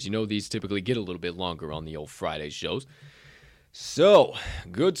steaming because these typically get a little bit longer on the old Friday shows. So,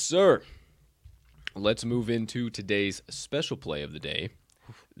 good sir. Let's move into today's special play of the day,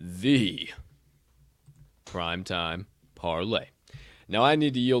 the Primetime Parlay. Now, I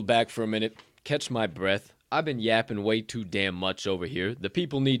need to yield back for a minute, catch my breath. I've been yapping way too damn much over here. The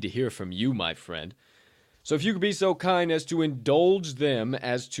people need to hear from you, my friend. So if you could be so kind as to indulge them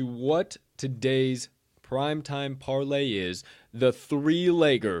as to what today's Primetime Parlay is, the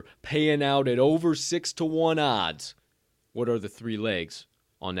 3-legger paying out at over 6-1 odds. What are the 3 legs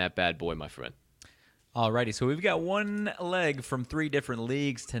on that bad boy, my friend? Alrighty, so we've got 1 leg from 3 different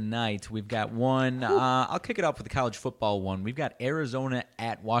leagues tonight. We've got one, I'll kick it off with the college football one. We've got Arizona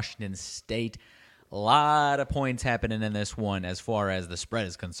at Washington State. A lot of points happening in this one as far as the spread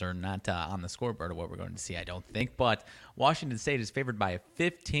is concerned, not on the scoreboard of what we're going to see, I don't think. But Washington State is favored by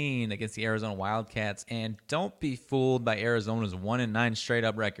 15 against the Arizona Wildcats. And don't be fooled by Arizona's 1-9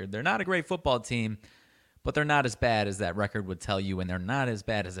 straight-up record. They're not a great football team, but they're not as bad as that record would tell you, and they're not as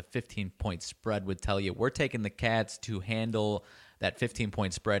bad as a 15-point spread would tell you. We're taking the Cats to handle that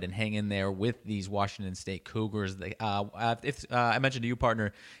 15-point spread and hang in there with these Washington State Cougars. I mentioned to you,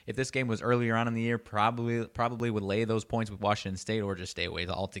 partner, if this game was earlier on in the year, probably would lay those points with Washington State or just stay away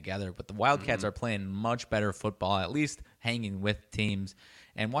altogether. But the Wildcats are playing much better football, at least hanging with teams.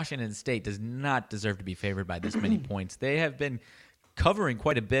 And Washington State does not deserve to be favored by this many points. They have been covering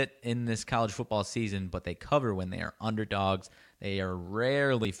quite a bit in this college football season, but they cover when they are underdogs. They are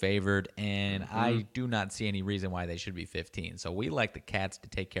rarely favored, and I do not see any reason why they should be 15. So we like the Cats to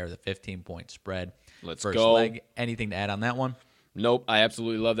take care of the 15-point spread. Let's First go. leg. Anything to add on that one? Nope, I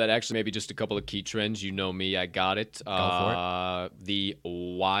absolutely love that. Actually, maybe just a couple of key trends. You know me, I got it. Go for it. The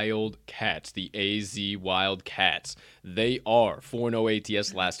Wildcats, the AZ Wildcats. They are 4-0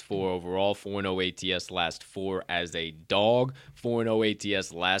 ATS last 4 overall, 4-0 ATS last 4 as a dog, 4-0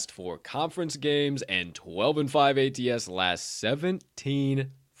 ATS last 4 conference games, and 12-5 ATS last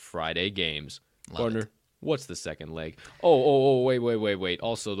 17 Friday games. Partner, what's the second leg? Wait.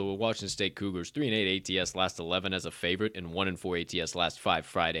 Also, the Washington State Cougars, 3-8 ATS last 11 as a favorite, and 1-4 ATS last 5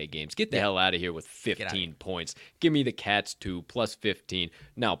 Friday games. Get the hell out of here with 15 points. Give me the Cats 2 plus 15.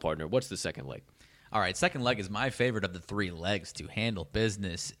 Now, partner, what's the second leg? All right, second leg is my favorite of the 3 legs to handle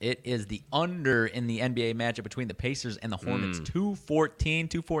business. It is the under in the NBA matchup between the Pacers and the Hornets.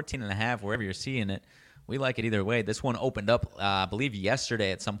 214 and a half, wherever you're seeing it. We like it either way. This one opened up, I believe,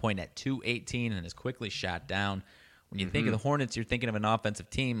 yesterday at some point at 218 and is quickly shot down. When you think of the Hornets, you're thinking of an offensive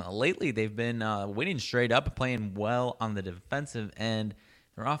team. Lately, they've been winning straight up, playing well on the defensive end.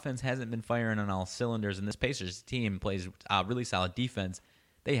 Their offense hasn't been firing on all cylinders, and this Pacers team plays really solid defense.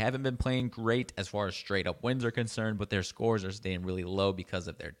 They haven't been playing great as far as straight-up wins are concerned, but their scores are staying really low because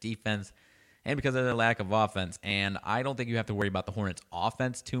of their defense and because of their lack of offense. And I don't think you have to worry about the Hornets'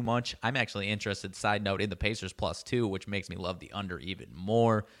 offense too much. I'm actually interested, side note, in the Pacers +2, which makes me love the under even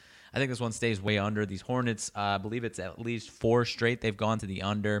more. I think this one stays way under. These Hornets, I believe it's at least 4 straight they've gone to the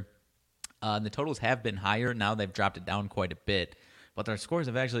under. The totals have been higher. Now they've dropped it down quite a bit. But their scores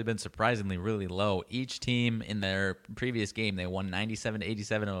have actually been surprisingly really low. Each team in their previous game, they won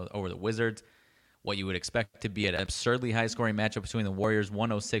 97-87 over the Wizards. What you would expect to be an absurdly high-scoring matchup between the Warriors,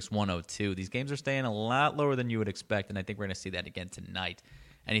 106-102. These games are staying a lot lower than you would expect, and I think we're going to see that again tonight.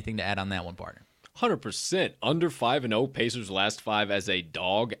 Anything to add on that one, partner? 100%. Under 5-0, Pacers last 5 as a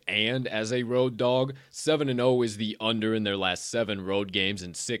dog and as a road dog. 7-0 is the under in their last 7 road games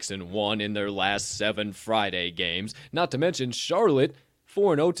and 6-1 in their last 7 Friday games. Not to mention Charlotte,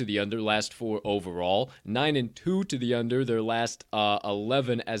 4-0 to the under, last 4 overall. 9-2 to the under, their last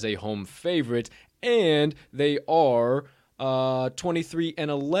 11 as a home favorite. And they are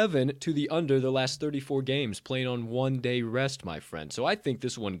 23-11 to the under the last 34 games, playing on 1-day rest, my friend. So I think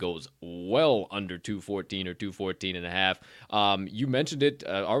this one goes well under 214 or 214 and a half. You mentioned it,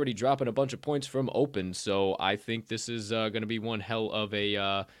 already dropping a bunch of points from open, so I think this is going to be one hell of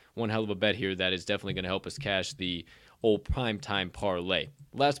a bet here that is definitely going to help us cash the old primetime parlay.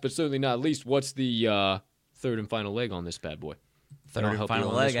 Last but certainly not least, what's the third and final leg on this bad boy? Third and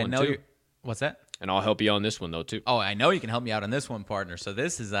final leg. I know you. What's that? And I'll help you on this one, though, too. Oh, I know you can help me out on this one, partner. So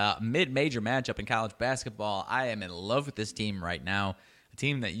this is a mid-major matchup in college basketball. I am in love with this team right now, a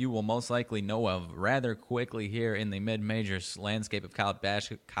team that you will most likely know of rather quickly here in the mid-major landscape of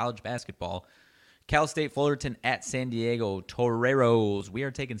college basketball. Cal State Fullerton at San Diego Toreros. We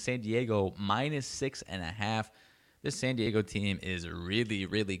are taking San Diego -6.5. This San Diego team is really,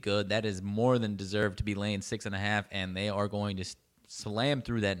 really good. That is more than deserved to be laying 6.5, and they are going to slam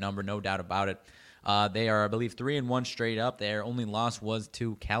through that number, no doubt about it. They are, I believe, 3-1 straight up. Their only loss was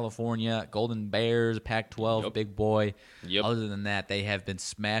to California Golden Bears, Pac-12, big boy. Other than that, they have been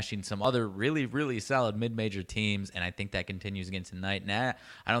smashing some other really, really solid mid-major teams, and I think that continues again tonight. Nah,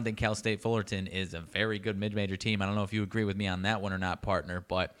 I don't think Cal State Fullerton is a very good mid-major team. I don't know if you agree with me on that one or not, partner,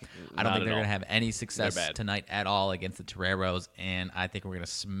 but I don't think they're going to have any success tonight at all against the Toreros, and I think we're going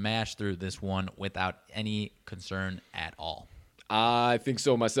to smash through this one without any concern at all. I think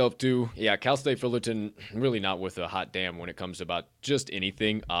so myself, too. Yeah, Cal State Fullerton, really not worth a hot damn when it comes to about just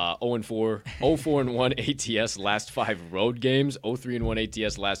anything. 0-4-1 ATS last 5 road games. 0-3-1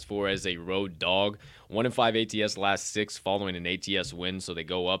 ATS last 4 as a road dog. 1-5 ATS last 6 following an ATS win, so they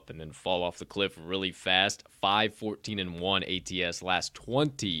go up and then fall off the cliff really fast. 5-14-1 ATS last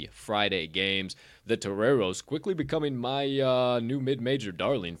 20 Friday games. The Toreros quickly becoming my new mid-major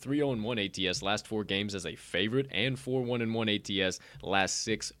darling. 3-0-1 ATS last 4 games as a favorite, and 4-1-1 ATS last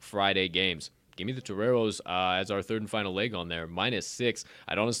 6 Friday games. Give me the Toreros as our third and final leg on there. -6.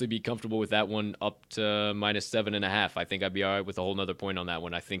 I'd honestly be comfortable with that one up to -7.5. I think I'd be all right with a whole nother point on that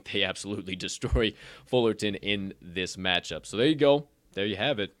one. I think they absolutely destroy Fullerton in this matchup. So there you go. There you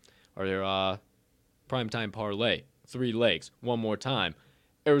have it. Our primetime parlay. 3 legs. One more time.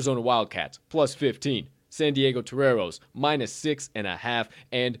 Arizona Wildcats, +15. San Diego Toreros, -6.5.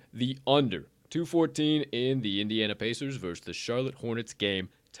 And the under, 214 in the Indiana Pacers versus the Charlotte Hornets game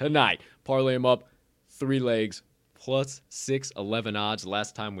tonight. Parlay them up, 3 legs, +611 odds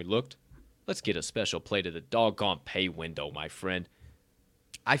last time we looked. Let's get a special play to the doggone pay window, my friend.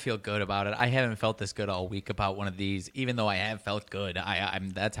 I feel good about it. I haven't felt this good all week about one of these, even though I have felt good. I'm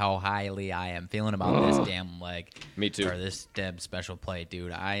that's how highly I am feeling about this damn leg. Me too. Or this damn special play,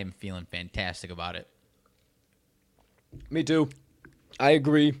 dude. I am feeling fantastic about it. Me too. I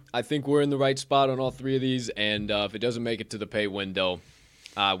agree. I think we're in the right spot on all 3 of these, and if it doesn't make it to the pay window,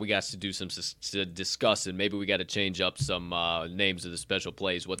 we got to do some discussing. Maybe we got to change up some names of the special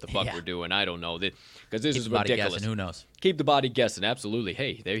plays. What the fuck we're doing? I don't know. Because this is ridiculous. Guessing, who knows? Keep the body guessing. Absolutely.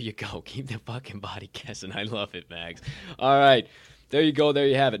 Hey, there you go. Keep the fucking body guessing. I love it, Mags. All right. There you go. There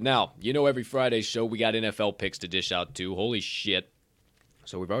you have it. Now, every Friday show we got NFL picks to dish out to. Holy shit.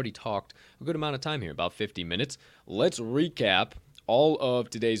 So we've already talked a good amount of time here, about 50 minutes. Let's recap all of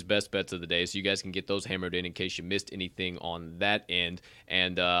today's best bets of the day so you guys can get those hammered in case you missed anything on that end.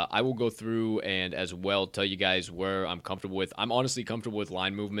 And I will go through and as well tell you guys where I'm comfortable with. I'm honestly comfortable with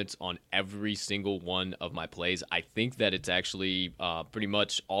line movements on every single one of my plays. I think that it's actually pretty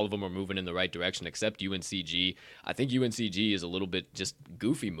much all of them are moving in the right direction except UNCG. I think UNCG is a little bit just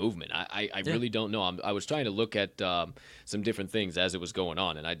goofy movement. I really don't know. I was trying to look at some different things as it was going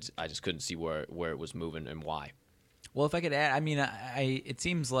on, and I just couldn't see where it was moving and why. Well, if I could add, I mean, it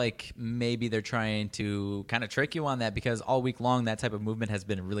seems like maybe they're trying to kind of trick you on that because all week long that type of movement has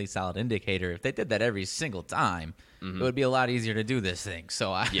been a really solid indicator. If they did that every single time, it would be a lot easier to do this thing.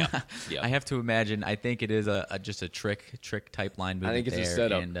 So I have to imagine. I think it is just a trick type line movement. I think it's there. a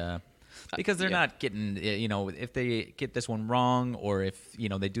setup. And, because they're not getting, if they get this one wrong or if,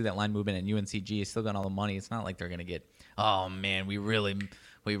 they do that line movement and UNCG is still got all the money, it's not like they're going to get, oh, man, we really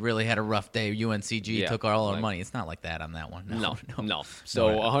had a rough day. UNCG took all our money. It's not like that on that one. No. So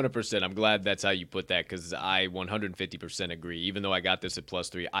 100%. I'm glad that's how you put that because I 150% agree. Even though I got this at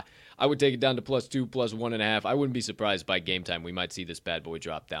 +3, I would take it down to +2, +1.5. I wouldn't be surprised by game time. We might see this bad boy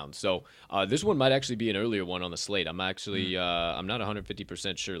drop down. So this one might actually be an earlier one on the slate. I'm actually I'm not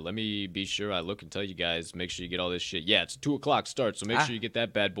 150% sure. Let me be sure I look and tell you guys. Make sure you get all this shit. Yeah, it's 2 o'clock start, so make sure you get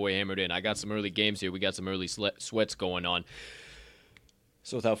that bad boy hammered in. I got some early games here. We got some early sweats going on.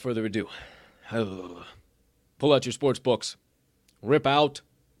 So without further ado, pull out your sports books, rip out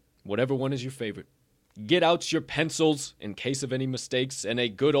whatever one is your favorite. Get out your pencils in case of any mistakes and a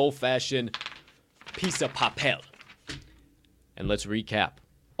good old-fashioned piece of papel. And let's recap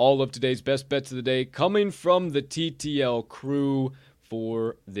all of today's best bets of the day coming from the TTL crew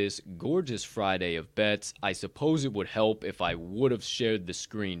for this gorgeous Friday of bets. I suppose it would help if I would have shared the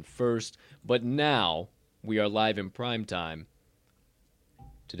screen first, but now we are live in prime time.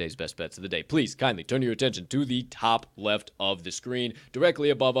 Today's best bets of the day. Please kindly turn your attention to the top left of the screen. Directly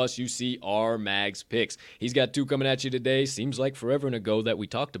above us, you see our Mags picks. He's got 2 coming at you today. Seems like forever ago that we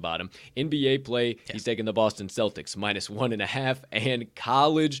talked about him. NBA play, he's taking the Boston Celtics -1.5, and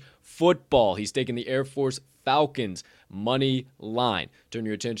college football, he's taking the Air Force Falcons money line. Turn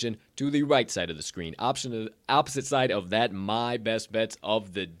your attention to the right side of the screen. Opposite side of that, my best bets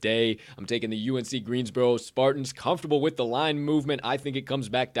of the day. I'm taking the UNC Greensboro Spartans. Comfortable with the line movement. I think it comes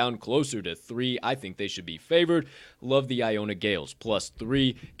back down closer to 3. I think they should be favored. Love the Iona Gales,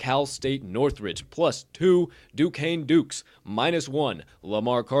 +3. Cal State Northridge, +2. Duquesne Dukes, -1.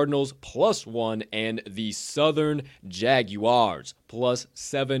 Lamar Cardinals, +1. And the Southern Jaguars,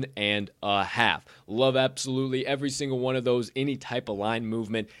 +7.5. Love absolutely every single one of those, any type of line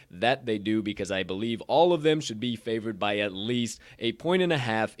movement that they do, because I believe all of them should be favored by at least 1.5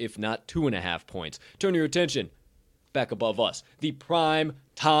 points, if not 2.5 points. Turn your attention back above us. The prime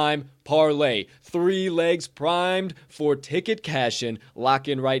time parlay. 3 legs primed for ticket cash-in. Lock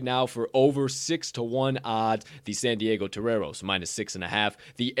in right now for over 6-1 odds. The San Diego Toreros, -6.5.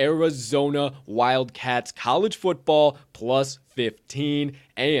 The Arizona Wildcats college football, +15.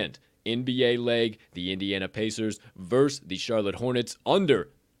 And NBA leg, the Indiana Pacers versus the Charlotte Hornets, under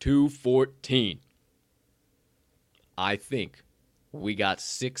 214. I think we got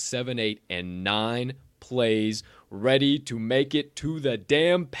 6, 7, 8, and 9 plays ready to make it to the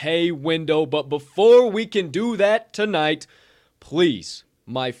damn pay window. But before we can do that tonight, please,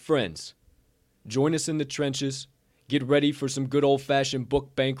 my friends, join us in the trenches. Get ready for some good old-fashioned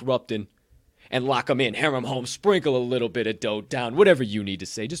book bankrupting. And lock them in, hammer them home, sprinkle a little bit of dough down, whatever you need to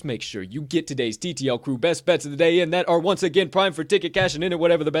say. Just make sure you get today's TTL Crew best bets of the day in that are once again primed for ticket cashing in at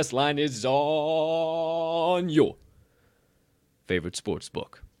whatever the best line is on your favorite sports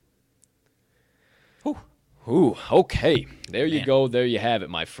book. Ooh, okay. There you go. There you have it,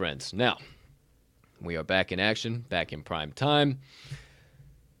 my friends. Now, we are back in action, back in prime time.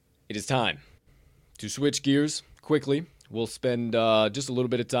 It is time to switch gears quickly. We'll spend just a little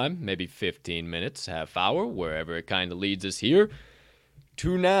bit of time, maybe 15 minutes, half hour, wherever it kind of leads us here,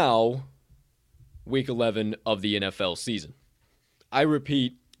 to now week 11 of the NFL season. I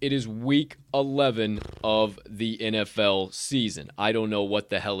repeat, it is week 11 of the NFL season. I don't know what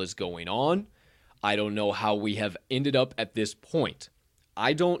the hell is going on. I don't know how we have ended up at this point.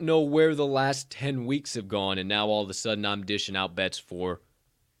 I don't know where the last 10 weeks have gone, and now all of a sudden I'm dishing out bets for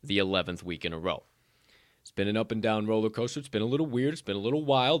the 11th week in a row. It's been an up and down roller coaster. It's been a little weird. It's been a little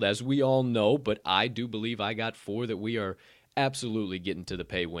wild, as we all know, but I do believe I got 4 that we are absolutely getting to the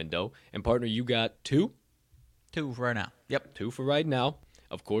pay window. And, partner, you got 2? 2 for right now. Yep. 2 for right now.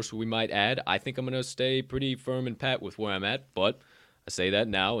 Of course, we might add, I think I'm going to stay pretty firm and pat with where I'm at, but I say that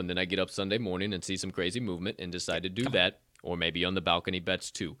now, and then I get up Sunday morning and see some crazy movement and decide to do that, or maybe on the balcony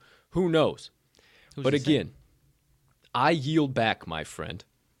bets too. Who knows? But again, I yield back, my friend.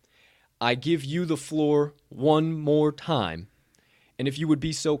 I give you the floor one more time, and if you would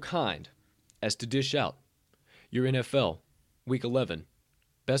be so kind as to dish out your NFL Week 11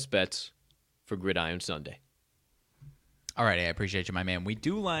 best bets for Gridiron Sunday. All right, I appreciate you, my man. We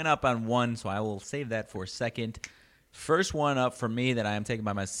do line up on one, so I will save that for a second. First one up for me that I am taking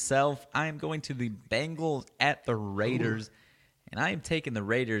by myself, I am going to the Bengals at the Raiders. And I am taking the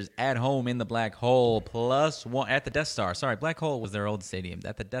Raiders at home in the Black Hole, +1 at the Death Star. Sorry, Black Hole was their old stadium.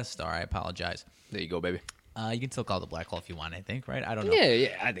 At the Death Star, I apologize. There you go, baby. You can still call it the Black Hole if you want, I think, right? I don't know.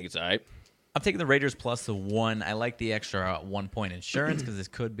 Yeah, I think it's all right. I'm taking the Raiders +1. I like the extra 1-point insurance because this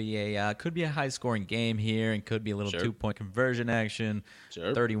could be a high-scoring game here and could be a little 2-point conversion action.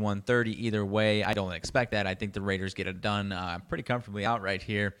 31-30 either way. I don't expect that. I think the Raiders get it done pretty comfortably outright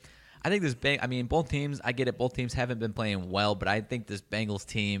here. I think both teams, I get it, both teams haven't been playing well, but I think this Bengals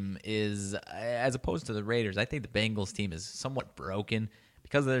team is, as opposed to the Raiders, I think the Bengals team is somewhat broken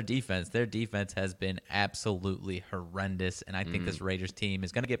because of their defense. Their defense has been absolutely horrendous, and I think this Raiders team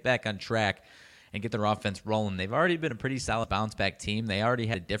is going to get back on track and get their offense rolling. They've already been a pretty solid bounce-back team. They already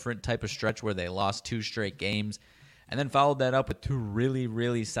had a different type of stretch where they lost 2 straight games, and then followed that up with 2 really,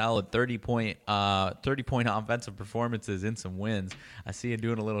 really solid 30-point offensive performances and some wins. I see you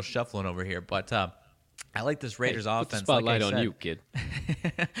doing a little shuffling over here, but I like this Raiders offense. Put the spotlight on you, kid.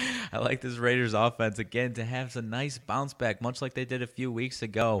 I like this Raiders offense, again, to have some nice bounce back, much like they did a few weeks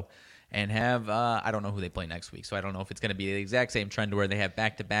ago, and have, I don't know who they play next week, so I don't know if it's going to be the exact same trend where they have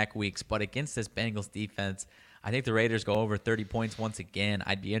back-to-back weeks, but against this Bengals defense, I think the Raiders go over 30 points once again.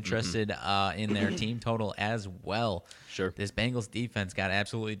 I'd be interested in their team total as well. Sure. This Bengals defense got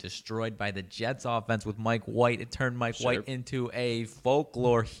absolutely destroyed by the Jets offense with Mike White. It turned Mike White into a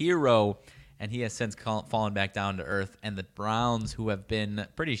folklore hero, and he has since fallen back down to earth. And the Browns, who have been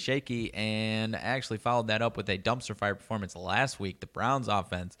pretty shaky and actually followed that up with a dumpster fire performance last week, the Browns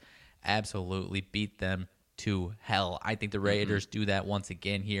offense absolutely beat them to hell. I think the Raiders do that once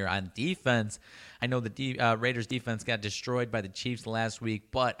again here on defense. I know the Raiders defense got destroyed by the Chiefs last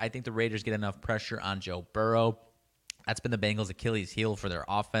week, but I think the Raiders get enough pressure on Joe Burrow That's been the Bengals' Achilles heel for their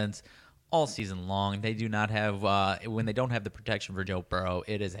offense all season long. They do not have when they don't have the protection for Joe Burrow,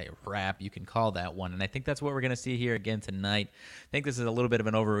 it is a wrap. You can call that one, and I think that's what we're going to see here again tonight. I think this is a little bit of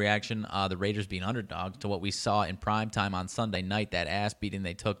an overreaction. The Raiders being underdogs to what we saw in primetime on Sunday night, that ass beating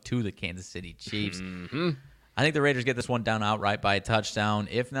they took to the Kansas City Chiefs. Mm-hmm. I think the Raiders get this one down outright by a touchdown.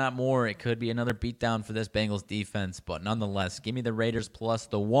 If not more, it could be another beatdown for this Bengals defense, but nonetheless, give me the Raiders plus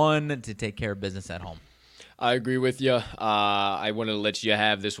the 1 to take care of business at home. I agree with you. I wanted to let you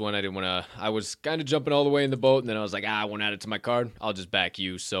have this one. I didn't want to. I was kind of jumping all the way in the boat, and then I was like, I won't add it to my card. I'll just back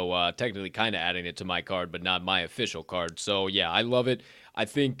you. So technically kind of adding it to my card, but not my official card. So, yeah, I love it. I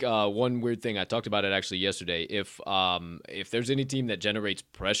think one weird thing, I talked about it actually yesterday. If there's any team that generates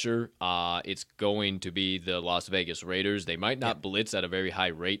pressure, it's going to be the Las Vegas Raiders. They might not blitz at a very high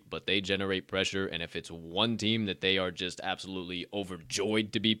rate, but they generate pressure. And if it's one team that they are just absolutely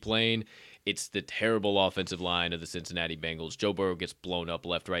overjoyed to be playing, it's the terrible offensive line of the Cincinnati Bengals. Joe Burrow gets blown up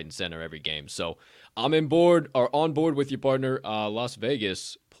left, right, and center every game. So I'm on board with your partner, Las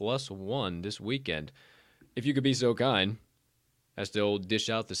Vegas, +1 this weekend. If you could be so kind as to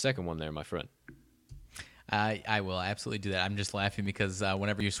dish out the second one there, my friend. I will absolutely do that. I'm just laughing because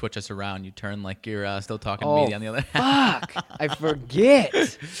whenever you switch us around, you turn like you're still talking to me on the other hand. Fuck! I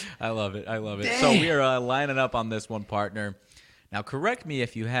forget. I love it. Damn. So we are lining up on this one, partner. Now, correct me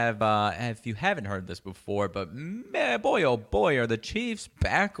if you haven't heard this before, but boy, oh boy, are the Chiefs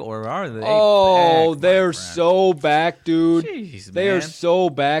back or are they? Oh, back, they're so back, dude. Jeez, they are so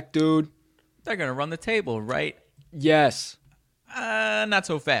back, dude. They're gonna run the table, right? Yes. Not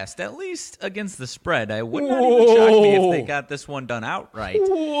so fast. At least against the spread. I would not even shock me if they got this one done outright.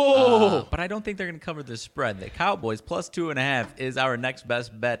 But I don't think they're going to cover the spread. The Cowboys +2.5 is our next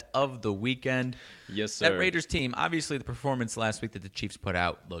best bet of the weekend. Yes, sir. That Raiders team, obviously the performance last week that the Chiefs put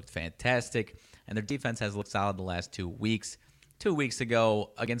out looked fantastic, and their defense has looked solid the last 2 weeks. 2 weeks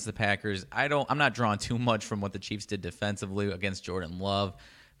ago against the Packers, I'm not drawing too much from what the Chiefs did defensively against Jordan Love.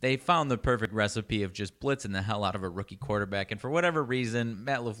 They found the perfect recipe of just blitzing the hell out of a rookie quarterback. And for whatever reason,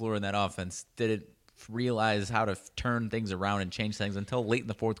 Matt LaFleur and that offense didn't realize how to turn things around and change things until late in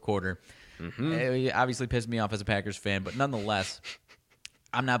the fourth quarter. Mm-hmm. It obviously pissed me off as a Packers fan, but nonetheless,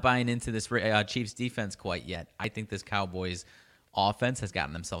 I'm not buying into this Chiefs defense quite yet. I think this Cowboys offense has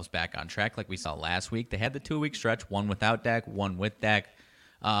gotten themselves back on track like we saw last week. They had the 2-week stretch, one without Dak, one with Dak,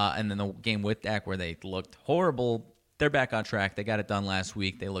 and then the game with Dak where they looked horrible. They're back on track. They got it done last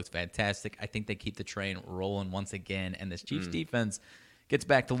week. They looked fantastic. I think they keep the train rolling once again, and this Chiefs defense gets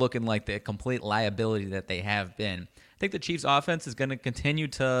back to looking like the complete liability that they have been. I think the Chiefs offense is going to continue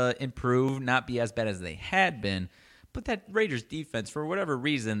to improve, not be as bad as they had been, but that Raiders defense, for whatever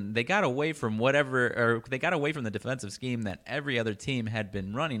reason, they got away from the defensive scheme that every other team had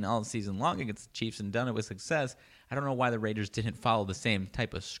been running all season long against the Chiefs and done it with success. I don't know why the Raiders didn't follow the same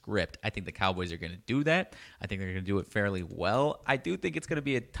type of script. I think the Cowboys are going to do that. I think they're going to do it fairly well. I do think it's going to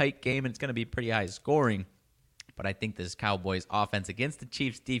be a tight game and it's going to be pretty high scoring, but I think this Cowboys offense against the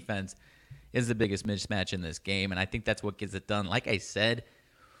Chiefs defense is the biggest mismatch in this game, and I think that's what gets it done. Like I said,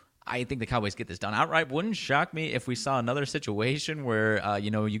 I think the Cowboys get this done outright. Wouldn't shock me if we saw another situation where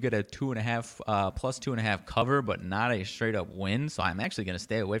you get a 2.5 plus 2.5 cover, but not a straight up win. So I'm actually going to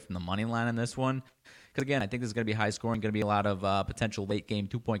stay away from the money line on this one because again, I think this is going to be high scoring, going to be a lot of potential late game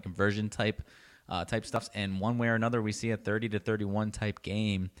 2-point conversion type stuff, and one way or another, we see a 30-31 type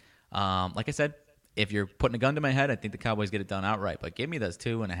game. Like I said, if you're putting a gun to my head, I think the Cowboys get it done outright. But give me those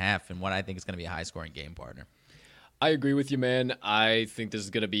 2.5 and what I think is going to be a high scoring game, partner. I agree with you, man. I think this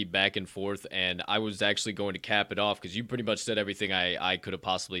is going to be back and forth, and I was actually going to cap it off because you pretty much said everything I could have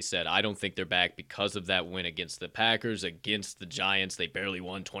possibly said. I don't think they're back because of that win against the Packers, against the Giants. They barely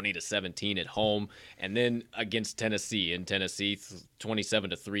won 20-17 at home, and then against Tennessee. In Tennessee,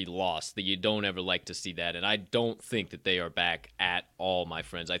 27-3 loss. That you don't ever like to see that, and I don't think that they are back at all, my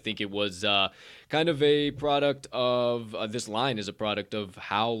friends. I think it was kind of a product of this line is a product of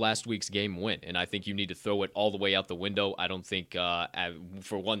how last week's game went, and I think you need to throw it all the way out the window. I don't think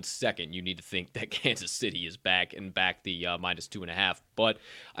for 1 second you need to think that Kansas City is back and back the -2.5. But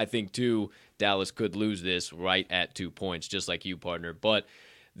I think too Dallas could lose this right at 2 points, just like you, partner. But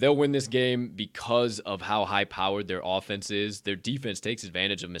they'll win this game because of how high-powered their offense is. Their defense takes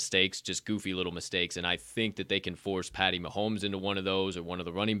advantage of mistakes, just goofy little mistakes, and I think that they can force Patty Mahomes into one of those or one of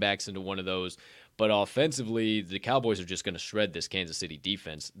the running backs into one of those. But offensively, the Cowboys are just going to shred this Kansas City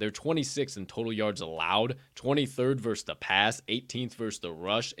defense. They're 26th in total yards allowed, 23rd versus the pass, 18th versus the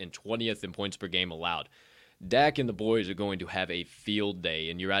rush, and 20th in points per game allowed. Dak and the boys are going to have a field day,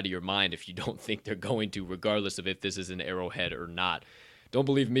 and you're out of your mind if you don't think they're going to, regardless of if this is an Arrowhead or not. Don't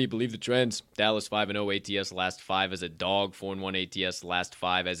believe me, believe the trends. Dallas 5-0 ATS last 5 as a dog, 4-1 ATS last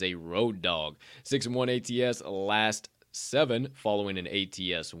 5 as a road dog, 6-1 ATS last 7 following an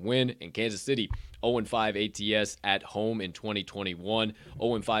ATS win. In Kansas City, 0-5 ATS at home in 2021,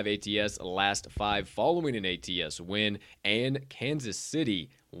 0-5 ATS last 5 following an ATS win, and Kansas City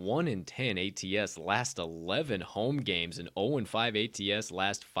 1-10 ATS last 11 home games and 0-5 ATS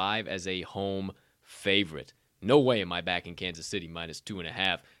last 5 as a home favorite. No way am I backing Kansas City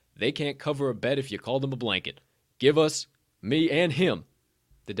 -2.5. They can't cover a bet if you call them a blanket. Give us, me and him,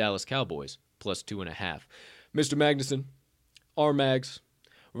 the Dallas Cowboys +2.5. Mr. Magnuson, R-Mags,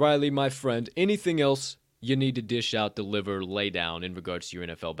 Riley, my friend, anything else you need to dish out, deliver, lay down in regards to your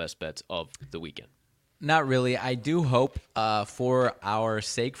NFL best bets of the weekend? Not really. I do hope for our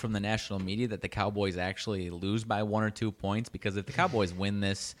sake from the national media that the Cowboys actually lose by 1 or 2 points, because if the Cowboys win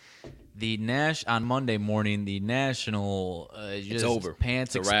this, on Monday morning, the national it's over.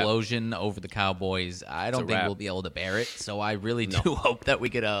 Pants explosion over the Cowboys, I don't think we'll be able to bear it. So I really do hope that we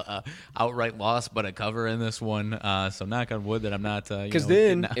get a outright loss, but a cover in this one. So knock on wood that I'm not. Because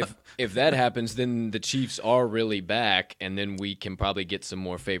then, if that happens, then the Chiefs are really back, and then we can probably get some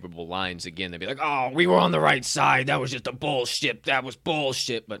more favorable lines again. They'll be like, "Oh, we were on the right side. That was just a bullshit. That was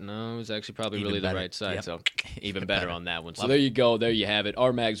bullshit." But no, it was actually probably Even really better. the right side. Yep. So even better on that one. So Love there you go. There you have it.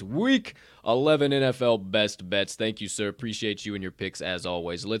 R-Mags Week 11 NFL best bets. Thank you, sir. Appreciate you and your picks as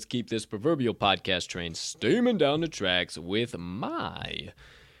always. Let's keep this proverbial podcast train steaming down the tracks with my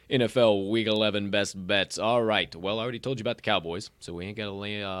NFL Week 11 best bets. All right. Well, I already told you about the Cowboys, so we ain't got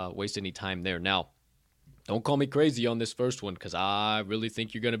to waste any time there. Now, don't call me crazy on this first one, because I really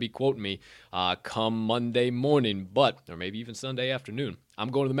think you're going to be quoting me come Monday morning, or maybe even Sunday afternoon.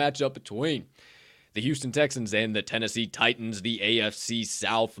 I'm going to the matchup between the Houston Texans and the Tennessee Titans, the AFC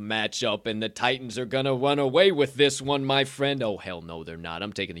South matchup, and the Titans are going to run away with this one, my friend. Oh, hell no, they're not.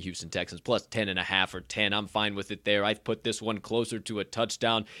 I'm taking the Houston Texans plus 10.5 or 10. I'm fine with it there. I've put this one closer to a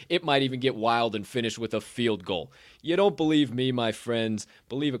touchdown. It might even get wild and finish with a field goal. You don't believe me, my friends?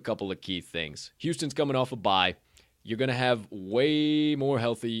 Believe a couple of key things. Houston's coming off a bye. You're going to have way more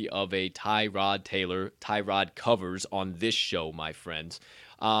healthy of a Tyrod Taylor. Tyrod covers on this show, my friends.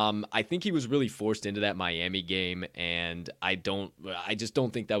 I think he was really forced into that Miami game, and I just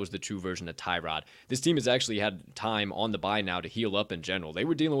don't think that was the true version of Tyrod. This team has actually had time on the bye now to heal up in general. They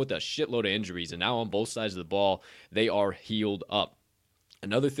were dealing with a shitload of injuries, and now on both sides of the ball, they are healed up.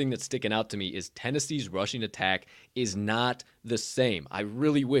 Another thing that's sticking out to me is Tennessee's rushing attack is not the same. I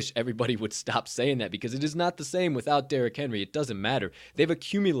really wish everybody would stop saying that, because it is not the same without Derrick Henry. It doesn't matter. They've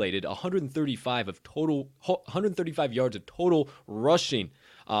accumulated 135 yards of total rushing.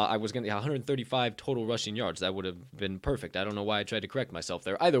 135 total rushing yards. That would have been perfect. I don't know why I tried to correct myself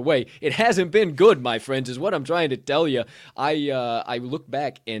there. Either way, it hasn't been good, my friends, is what I'm trying to tell you. I look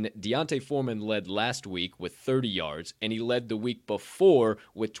back, and Deontay Foreman led last week with 30 yards, and he led the week before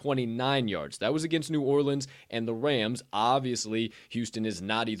with 29 yards. That was against New Orleans and the Rams. Obviously, Houston is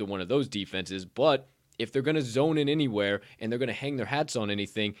not either one of those defenses, but if they're going to zone in anywhere and they're going to hang their hats on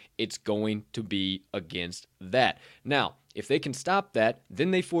anything, it's going to be against that. Now, if they can stop that,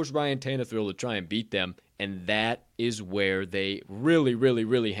 then they force Ryan Tannehill to try and beat them, and that is where they really, really,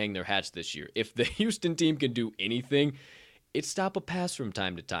 really hang their hats this year. If the Houston team can do anything, it's stop a pass from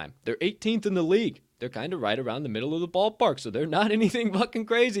time to time. They're 18th in the league. They're kind of right around the middle of the ballpark, so they're not anything fucking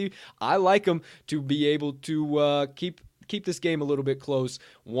crazy. I like them to be able to keep this game a little bit close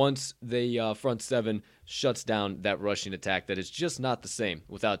once the front seven shuts down that rushing attack that is just not the same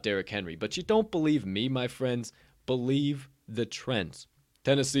without Derrick Henry. But you don't believe me, my friends. Believe the trends.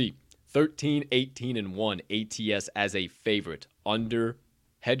 Tennessee, 13-18-1 ATS as a favorite under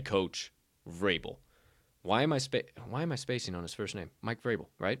head coach Vrabel. Why am I spacing on his first name? Mike Vrabel,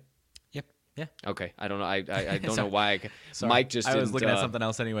 right? Yep. Yeah. Okay. I don't know. I don't know why. Sorry. Mike just I was didn't, looking at something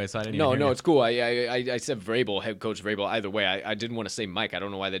else anyway, so I didn't even hear No, you. it's cool. I said Vrabel, head coach Vrabel. Either way, I didn't want to say Mike. I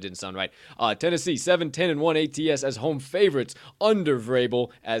don't know why that didn't sound right. Tennessee, 7-10-1 ATS as home favorites under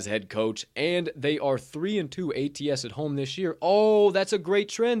Vrabel as head coach, and they are 3-2 ATS at home this year. Oh, that's a great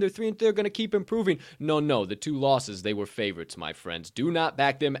trend. They're 3-2. They're going to keep improving. No. The 2 losses, they were favorites, my friends. Do not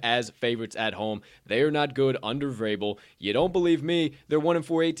back them as favorites at home. They are not good under Vrabel. You don't believe me? They're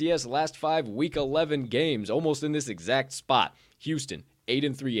 1-4 ATS last 5 Week 11 games, almost in this exact spot. Houston,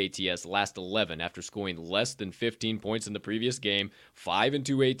 8-3 ATS last 11 after scoring less than 15 points in the previous game,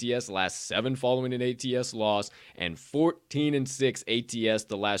 5-2 ATS last 7 following an ATS loss, and 14-6 ATS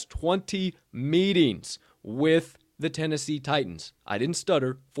the last 20 meetings with the Tennessee Titans. I didn't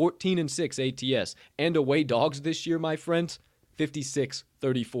stutter. 14-6 ATS. And away dogs this year, my friends,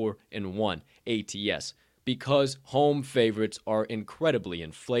 56-34-1 ATS. because home favorites are incredibly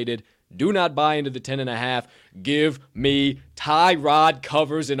inflated. Do not buy into the 10.5. Give me Tyrod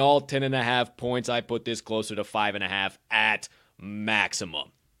covers in all 10.5 points. I put this closer to 5.5 at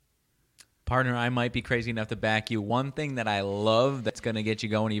maximum. Partner, I might be crazy enough to back you. One thing that I love that's going to get you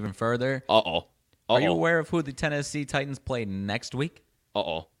going even further. Are you aware of who the Tennessee Titans play next week?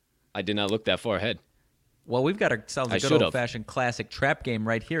 I did not look that far ahead. Well, we've got ourselves a good old-fashioned classic trap game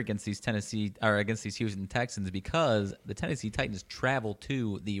right here against these Houston Texans, because the Tennessee Titans travel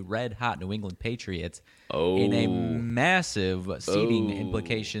to the red-hot New England Patriots in a massive seeding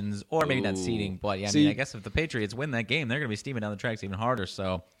implications, or maybe not seeding, but I mean, I guess if the Patriots win that game, they're going to be steaming down the tracks even harder.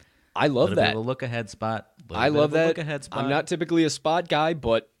 So I love that. A look-ahead spot. I love that. I'm not typically a spot guy,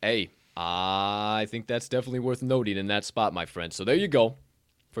 but hey, I think that's definitely worth noting in that spot, my friend. So there you go.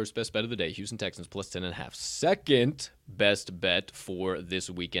 First best bet of the day, Houston Texans plus 10.5. Second best bet for this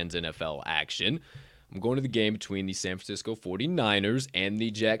weekend's NFL action. I'm going to the game between the San Francisco 49ers and the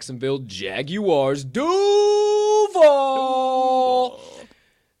Jacksonville Jaguars. Duval!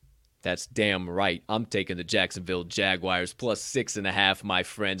 That's damn right. I'm taking the Jacksonville Jaguars plus 6.5, my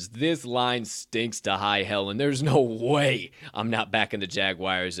friends. This line stinks to high hell, and there's no way I'm not backing the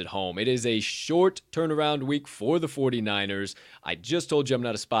Jaguars at home. It is a short turnaround week for the 49ers. I just told you I'm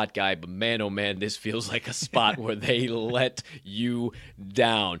not a spot guy, but man, oh man, this feels like a spot where they let you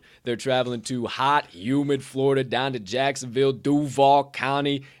down. They're traveling to hot, humid Florida down to Jacksonville, Duval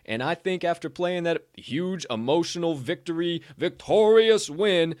County, and I think after playing that huge emotional victorious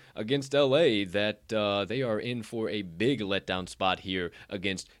win against LA, that they are in for a big letdown spot here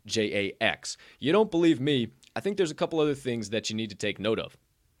against JAX. You don't believe me? I think there's a couple other things that you need to take note of.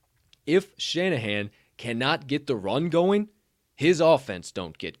 If Shanahan cannot get the run going, his offense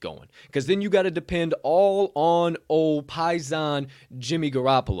don't get going. Because then you got to depend all on old Paisan Jimmy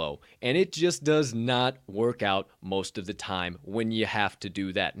Garoppolo. And it just does not work out most of the time when you have to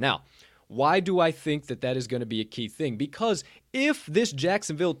do that. Now, why do I think that that is going to be a key thing? Because if this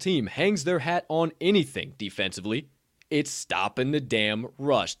Jacksonville team hangs their hat on anything defensively, it's stopping the damn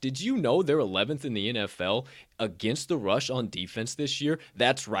rush. Did you know they're 11th in the NFL against the rush on defense this year?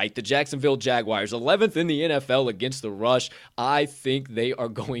 That's right, the Jacksonville Jaguars, 11th in the NFL against the rush. I think they are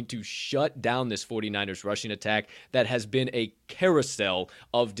going to shut down this 49ers rushing attack that has been a carousel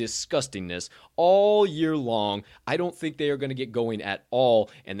of disgustingness all year long. I don't think they are going to get going at all,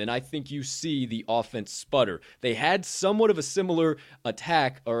 and then I think you see the offense sputter. They had somewhat of a similar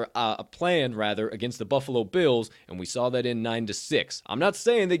attack, or a plan rather, against the Buffalo Bills, and we saw that in 9-6. I'm not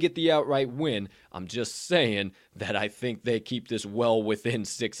saying they get the outright win. I'm just saying that I think they keep this well within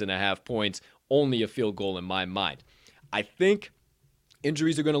 6.5 points, only a field goal in my mind. I think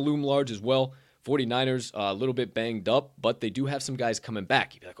injuries are going to loom large as well. 49ers a little bit banged up, but they do have some guys coming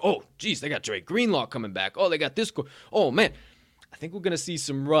back. You'd be like, oh, geez, they got Dre Greenlaw coming back. Oh, they got this. Oh, man. I think we're going to see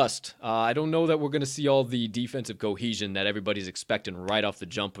some rust. I don't know that we're going to see all the defensive cohesion that everybody's expecting right off the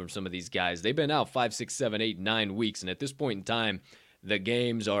jump from some of these guys. They've been out 5, 6, 7, 8, 9 weeks, and at this point in time, the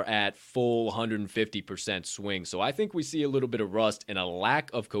games are at full 150% swing. So I think we see a little bit of rust and a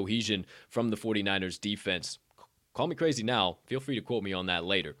lack of cohesion from the 49ers defense. Call me crazy now. Feel free to quote me on that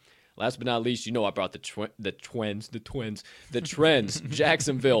later. Last but not least, you know I brought the trends.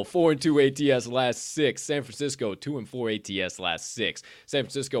 Jacksonville, 4-2 ATS last 6. San Francisco, 2-4 ATS last 6. San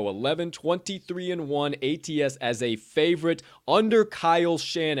Francisco, 11-23-1 ATS as a favorite under Kyle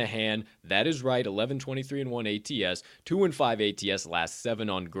Shanahan. That is right, 11-23-1 ATS. 2-5 ATS last 7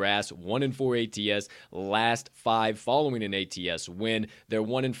 on grass. 1-4 ATS last 5 following an ATS win. They're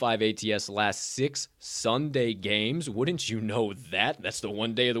 1-5 ATS last 6 Sunday games. Wouldn't you know that? That's the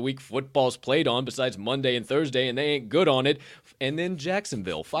one day of the week football's played on besides Monday and Thursday, and they ain't good on it. And then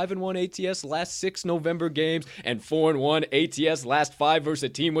Jacksonville, 5-1 ATS last 6 November games, and 4-1 ATS last 5 versus a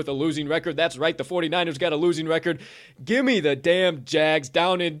team with a losing record. That's right, the 49ers got a losing record. Give me the damn Jags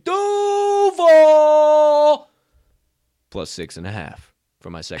down in Duval! Plus 6.5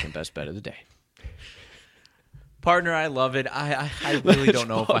 for my second best bet of the day. Partner, I love it. I really don't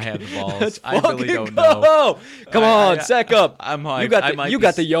know if I have the balls. I really don't know. know. Come on, sack up. I'm hyped. You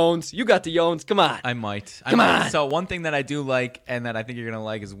got the yawns. You got the yawns. Come on. I might. Come on. So one thing that I do like, and that I think you're going to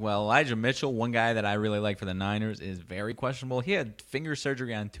like as well, Elijah Mitchell, one guy that I really like for the Niners, is very questionable. He had finger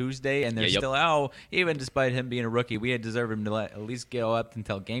surgery on Tuesday, and they're still out. Even despite him being a rookie, we had deserved him to at least go up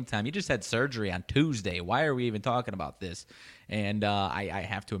until game time. He just had surgery on Tuesday. Why are we even talking about this? And I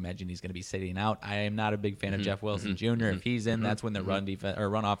have to imagine he's going to be sitting out. I am not a big fan of Jeff Wilson Jr. If he's in, that's when the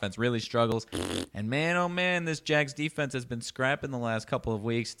run offense really struggles. And man, oh man, this Jags defense has been scrapping the last couple of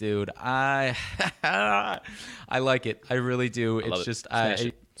weeks, dude. I like it. I really do.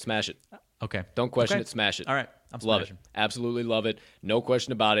 Smash it. Okay. Don't question Okay. it. Smash it. All right. I'm Love smashing. it. Absolutely love it. No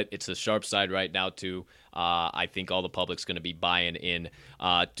question about it. It's the sharp side right now, too. I think all the public's going to be buying in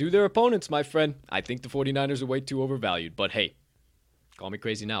to their opponents, my friend. I think the 49ers are way too overvalued. But, hey, call me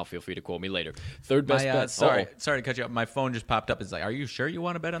crazy now. Feel free to quote me later. Third best bet. Sorry to cut you off. My phone just popped up. It's like, are you sure you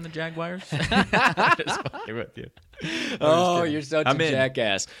want to bet on the Jaguars? Just fucking with you. Oh, you're such a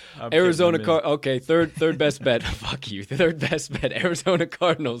jackass. I'm Arizona kidding, I'm in. Okay, third best bet. Fuck you. Third best bet. Arizona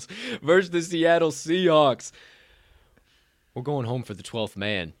Cardinals versus the Seattle Seahawks. We're going home for the 12th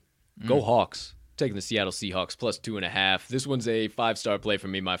man. Go Hawks. Taking the Seattle Seahawks plus 2.5. This one's a 5-star play for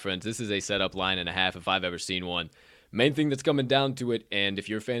me, my friends. This is a setup line and a half if I've ever seen one. Main thing that's coming down to it, and if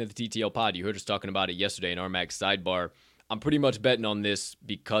you're a fan of the TTL pod, you heard us talking about it yesterday in our Max Sidebar. I'm pretty much betting on this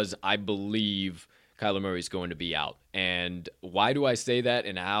because I believe Kyler Murray's going to be out. And why do I say that,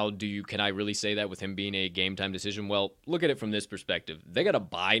 and can I really say that with him being a game-time decision? Well, look at it from this perspective. They got a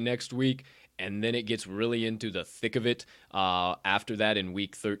bye next week, and then it gets really into the thick of it after that in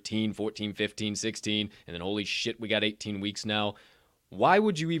week 13, 14, 15, 16, and then holy shit, we got 18 weeks now. Why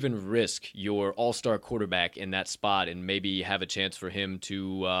would you even risk your all-star quarterback in that spot and maybe have a chance for him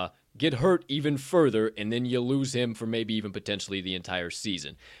to get hurt even further, and then you lose him for maybe even potentially the entire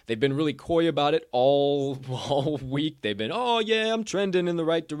season? They've been really coy about it all week. They've been, oh, yeah, I'm trending in the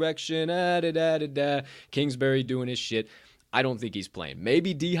right direction. Kingsbury doing his shit. I don't think he's playing.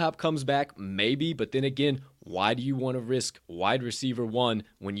 Maybe D-Hop comes back, maybe, but then again, why do you want to risk wide receiver one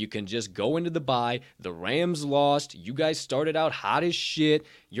when you can just go into the bye? The Rams lost. You guys started out hot as shit.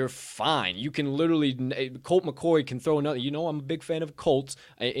 You're fine. You can literally, Colt McCoy can throw another. You know, I'm a big fan of Colts.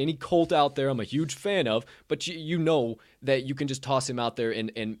 Any Colt out there, I'm a huge fan of. But you know that you can just toss him out there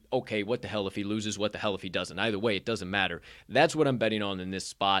and okay, what the hell if he loses? What the hell if he doesn't? Either way, it doesn't matter. That's what I'm betting on in this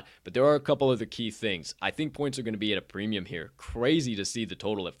spot. But there are a couple other key things. I think points are going to be at a premium here. Crazy to see the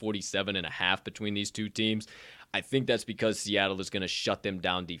total at 47.5 between these two teams. I think that's because Seattle is going to shut them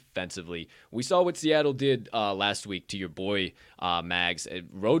down defensively. We saw what Seattle did last week to your boy, Mags.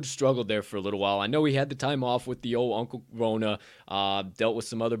 Rhodes struggled there for a little while. I know he had the time off with the old Uncle Rona, dealt with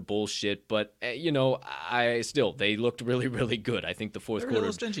some other bullshit, but, they looked really, really good. I think the fourth quarter. A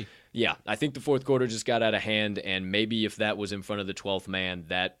little stingy. Yeah, I think the fourth quarter just got out of hand, and maybe if that was in front of the 12th man,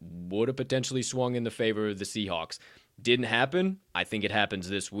 that would have potentially swung in the favor of the Seahawks. Didn't happen. I think it happens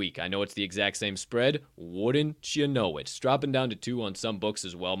this week. I know it's the exact same spread. Wouldn't you know it? It's dropping down to 2 on some books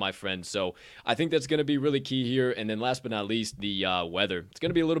as well, my friend. So I think that's going to be really key here. And then last but not least, the weather. It's going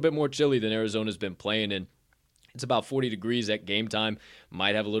to be a little bit more chilly than Arizona's been playing in. It's about 40 degrees at game time.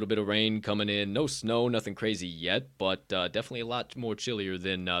 Might have a little bit of rain coming in. No snow, nothing crazy yet, but definitely a lot more chillier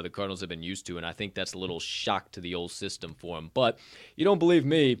than the Cardinals have been used to, and I think that's a little shock to the old system for them. But you don't believe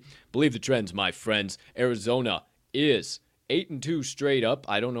me, believe the trends, my friends. Arizona is 8-2 straight up.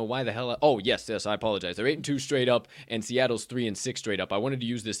 I don't know why the hell. Yes, I apologize. They're 8-2 straight up, and Seattle's 3-6 straight up. I wanted to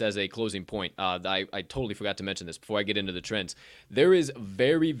use this as a closing point. I totally forgot to mention this before I get into the trends. There is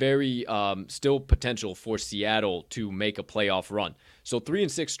very, very still potential for Seattle to make a playoff run. So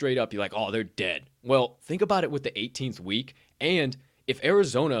 3-6 straight up, you're like, oh, they're dead. Well, think about it with the 18th week, and if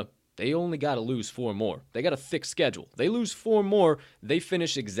Arizona, they only got to lose 4 more. They got a thick schedule. They lose 4 more, they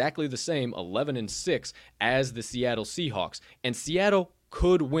finish exactly the same, 11-6, as the Seattle Seahawks. And Seattle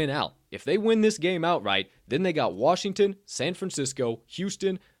could win out. If they win this game outright, then they got Washington, San Francisco,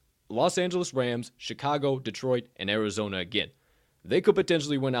 Houston, Los Angeles Rams, Chicago, Detroit, and Arizona again. They could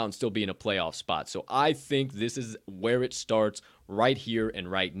potentially win out and still be in a playoff spot. So I think this is where it starts, right here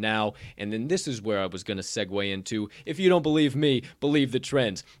and right now. And then this is where I was going to segue into. If you don't believe me, believe the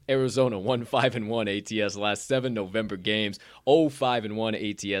trends. Arizona 1-5-1 ATS last 7 November games,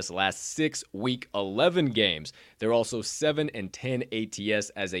 0-5-1 ATS last 6 Week 11 games. They're also 7-10 ATS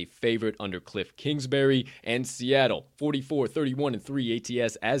as a favorite under Cliff Kingsbury. And Seattle 44-31-3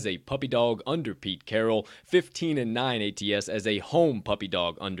 ATS as a puppy dog under Pete Carroll, 15-9 ATS as a home puppy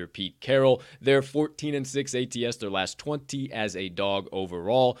dog under Pete Carroll. They're 14-6 ATS their last 20 as a dog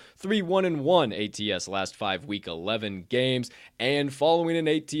overall, 3-1-1 ATS last 5 Week 11 games, and following an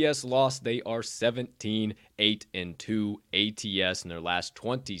ATS loss, they are 17-8-2 ATS in their last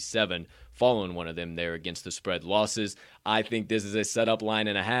 27, following one of them there against the spread losses. I think this is a setup line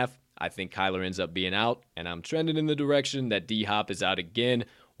and a half. I think Kyler ends up being out, and I'm trending in the direction that D-Hop is out again.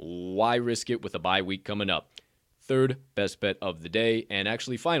 Why risk it with a bye week coming up? Third best bet of the day, and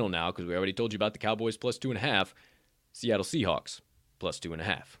actually final now, because we already told you about the Cowboys plus 2.5. Seattle Seahawks plus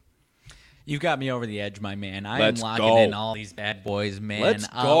 2.5. You've got me over the edge, my man. I Let's am locking go. in all these bad boys, man. Let's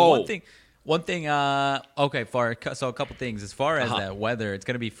go. One thing, okay, so a couple things. As far as that weather, it's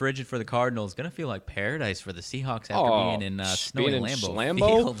going to be frigid for the Cardinals. It's going to feel like paradise for the Seahawks after being in snowy Lambeau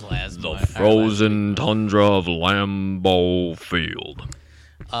Field last the month. frozen tundra of Lambeau Field.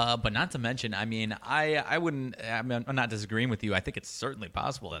 But not to mention, I mean, I'm not disagreeing with you. I think it's certainly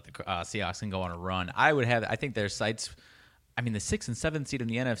possible that the Seahawks can go on a run. I think their sights. I mean, the 6th and 7th seed in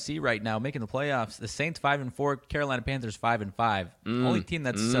the NFC right now, making the playoffs. The Saints 5-4, Carolina Panthers 5-5. Only team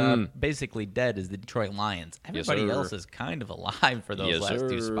that's basically dead is the Detroit Lions. Everybody else is kind of alive for those last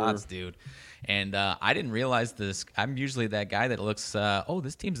two spots, dude. And I didn't realize this. I'm usually that guy that looks,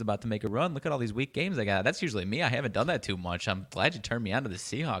 this team's about to make a run. Look at all these weak games I got. That's usually me. I haven't done that too much. I'm glad you turned me on to the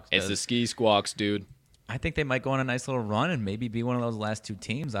Seahawks. It's the ski squawks, dude. I think they might go on a nice little run and maybe be one of those last two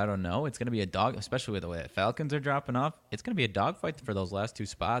teams. I don't know. It's going to be a dog, especially with the way the Falcons are dropping off. It's going to be a dogfight for those last two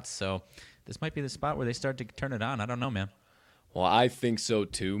spots. So this might be the spot where they start to turn it on. I don't know, man. Well, I think so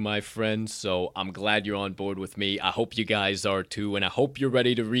too, my friends. So I'm glad you're on board with me. I hope you guys are too. And I hope you're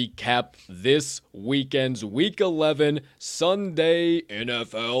ready to recap this weekend's Week 11 Sunday,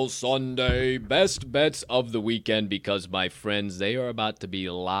 NFL Sunday best bets of the weekend. Because, my friends, they are about to be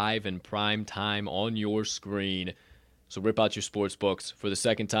live in prime time on your screen. So rip out your sports books for the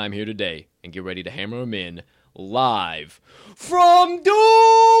second time here today and get ready to hammer them in. Live from Duval,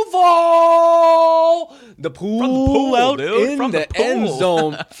 the pool out dude. In the end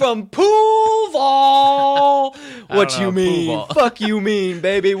zone from Poolval. What you mean? Fuck you mean,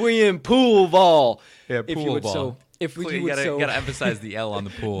 baby? We in Poolval. Yeah, Poolval. You gotta emphasize the L on the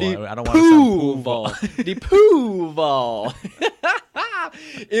pool. I don't want to sound Poolval. The Poolval.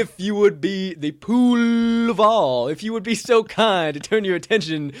 If you would be the Poolval, if you would be so kind to turn your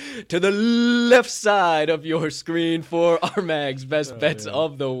attention to the left side of your screen for Armag's best bets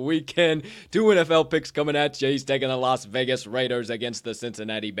of the weekend. 2 NFL picks coming at you. He's taking the Las Vegas Raiders against the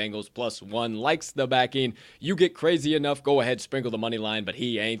Cincinnati Bengals +1. Likes the backing. You get crazy enough, go ahead, sprinkle the money line, but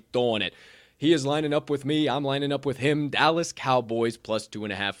he ain't throwing it. He is lining up with me. I'm lining up with him. Dallas Cowboys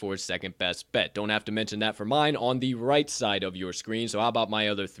 +2.5 for his second best bet. Don't have to mention that for mine on the right side of your screen. So how about my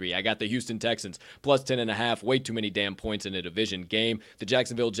other three? I got the Houston Texans +10.5. Way too many damn points in a division game. The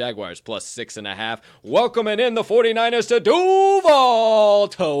Jacksonville Jaguars +6.5. Welcoming in the 49ers to Duval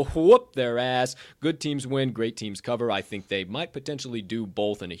to whoop their ass. Good teams win. Great teams cover. I think they might potentially do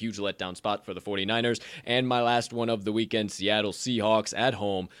both in a huge letdown spot for the 49ers. And my last one of the weekend, Seattle Seahawks at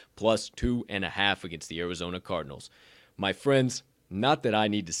home +2.5 against the Arizona Cardinals. My friends, not that I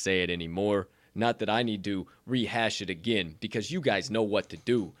need to say it anymore, not that I need to rehash it again, because you guys know what to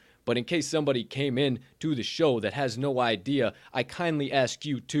do. But in case somebody came in to the show that has no idea, I kindly ask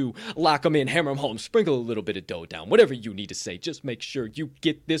you to lock them in, hammer them home, sprinkle a little bit of dough down, whatever you need to say. Just make sure you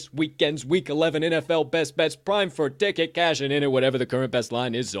get this weekend's Week 11 NFL Best Bets prime for ticket, cashing in it, whatever the current best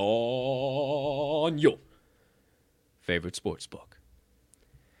line is on your favorite sports book.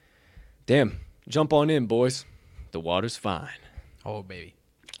 Damn, jump on in, boys. The water's fine. Oh, baby.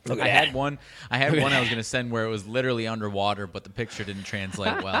 Look, I had one I was going to send where it was literally underwater, but the picture didn't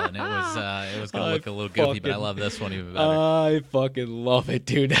translate well, and it was going to look a little goofy, but I love this one even better. I fucking love it,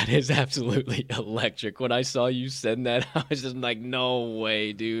 dude. That is absolutely electric. When I saw you send that, I was just like, no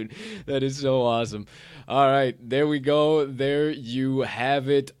way, dude. That is so awesome. All right, there we go. There you have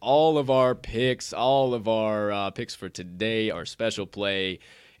it. All of our picks for today, our special play,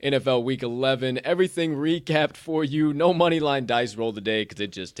 NFL Week 11, everything recapped for you. No money line dice roll today because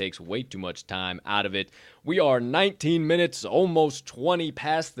it just takes way too much time out of it. We are 19 minutes, almost 20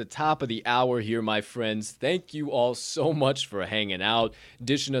 past the top of the hour here, my friends. Thank you all so much for hanging out,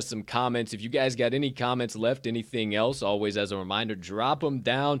 dishing us some comments. If you guys got any comments left, anything else, always as a reminder, drop them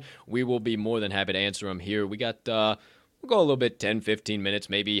down. We will be more than happy to answer them here. We got we'll go a little bit, 10, 15 minutes,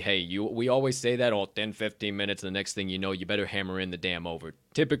 maybe. Hey, we always say that, 10, 15 minutes, and the next thing you know, you better hammer in the damn over.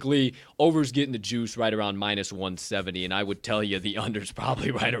 Typically, over's getting the juice right around -170, and I would tell you the under's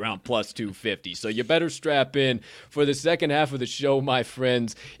probably right around +250. So you better strap in for the second half of the show, my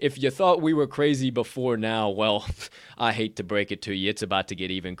friends. If you thought we were crazy before now, well, I hate to break it to you. It's about to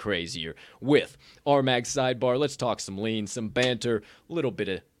get even crazier. With Armag Sidebar, let's talk some lean, some banter, a little bit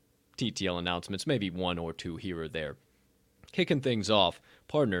of TTL announcements, maybe one or two here or there. Kicking things off,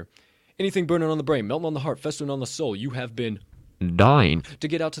 partner, anything burning on the brain, melting on the heart, festering on the soul, you have been dying to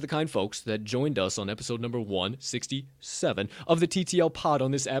get out to the kind folks that joined us on episode number 167 of the TTL pod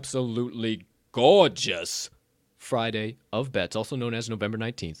on this absolutely gorgeous Friday of Bets, also known as November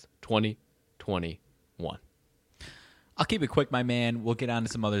 19th, 2021. I'll keep it quick, my man. We'll get on to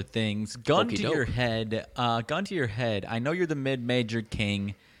some other things. Gun to your head. I know you're the mid-major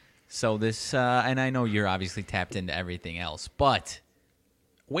king. So this, and I know you're obviously tapped into everything else, but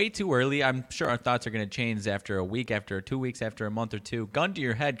way too early. I'm sure our thoughts are going to change after a week, after 2 weeks, after a month or two. Gun to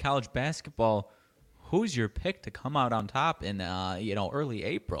your head, college basketball. Who's your pick to come out on top in early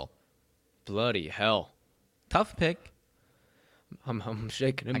April? Bloody hell. Tough pick. I'm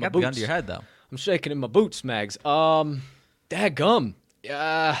shaking in I my got boots. the gun to your head though. I'm shaking in my boots, Mags. Dadgum.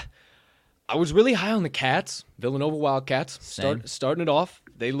 I was really high on the Cats, Villanova Wildcats. Same. Starting it off,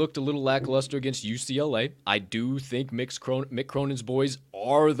 they looked a little lackluster against UCLA. I do think Mick Cronin's boys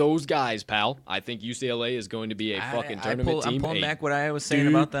are those guys, pal. I think UCLA is going to be a fucking tournament team. I'm pulling back what I was saying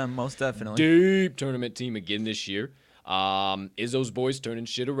about them, most definitely. Deep tournament team again this year. Izzo's boys turning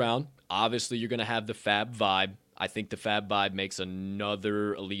shit around. Obviously, you're going to have the Fab Vibe. I think the Fab Vibe makes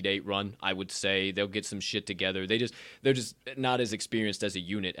another Elite Eight run. I would say they'll get some shit together. They're just not as experienced as a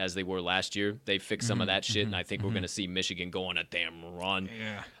unit as they were last year. They fixed some of that shit, and I think we're gonna see Michigan go on a damn run.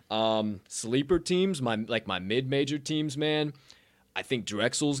 Yeah. Sleeper teams, my mid-major teams, man. I think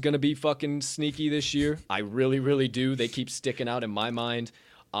Drexel's gonna be fucking sneaky this year. I really, really do. They keep sticking out in my mind.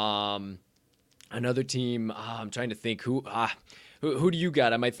 Another team. I'm trying to think who do you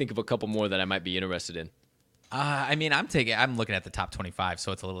got? I might think of a couple more that I might be interested in. I'm looking at the top 25,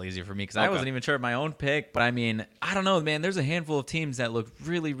 so it's a little easier for me because I Okay. wasn't even sure of my own pick. But I mean, I don't know, man. There's a handful of teams that look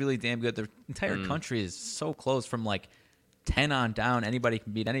really, really damn good. The entire country is so close from like 10 on down. Anybody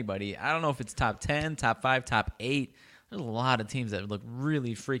can beat anybody. I don't know if it's top 10, top 5, top 8. There's a lot of teams that look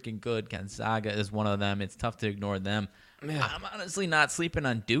really freaking good. Gonzaga is one of them. It's tough to ignore them. Man. I'm honestly not sleeping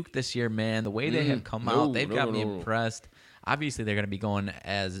on Duke this year, man. The way they have come out, they've got me impressed. Obviously, they're going to be going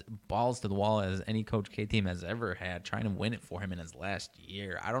as balls to the wall as any Coach K team has ever had, trying to win it for him in his last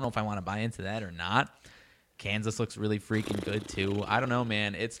year. I don't know if I want to buy into that or not. Kansas looks really freaking good, too. I don't know,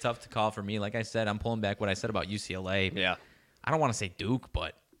 man. It's tough to call for me. Like I said, I'm pulling back what I said about UCLA. Yeah. I don't want to say Duke,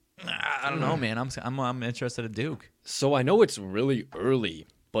 but I don't know, man. I'm interested in Duke. So I know it's really early,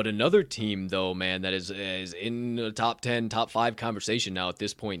 but another team, though, man, that is in the top 10, top 5 conversation now at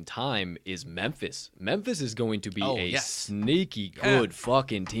this point in time is Memphis. Memphis is going to be sneaky good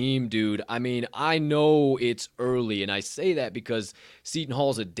fucking team, dude. I mean, I know it's early, and I say that because Seton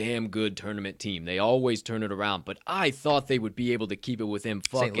Hall's a damn good tournament team. They always turn it around, but I thought they would be able to keep it within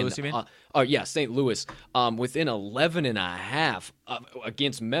fucking... St. Louis, you mean? St. Louis. Within 11 and a half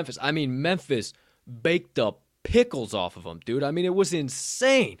against Memphis. I mean, Memphis baked up pickles off of them, dude. I mean, it was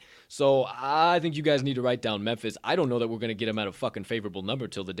insane. So I think you guys need to write down Memphis. I don't know that we're going to get them at a fucking favorable number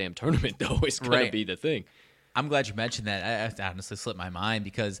till the damn tournament, though. It's going to be the thing. I'm glad you mentioned that. I honestly slipped my mind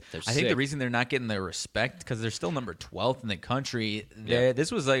because I think the reason they're not getting their respect because they're still number 12th in the country.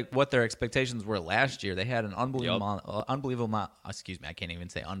 This was like what their expectations were last year. They had an unbelievable amount. Excuse me, I can't even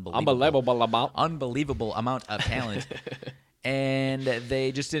say unbelievable amount of talent. And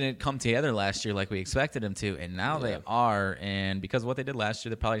they just didn't come together last year like we expected them to, and now they are. And because of what they did last year,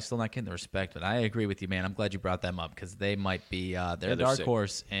 they're probably still not getting the respect. But I agree with you, man. I'm glad you brought them up because they might be they're a dark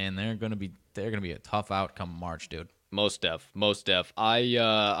horse, and they're gonna be a tough outcome March, dude. Most def.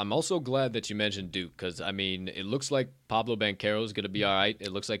 I'm also glad that you mentioned Duke because I mean it looks like Pablo Banchero is gonna be all right.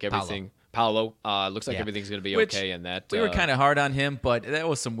 It looks like everything. Paolo. Looks like everything's going to be okay in that. We were kind of hard on him, but that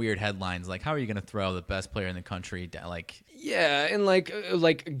was some weird headlines. Like, how are you going to throw the best player in the country? Yeah, and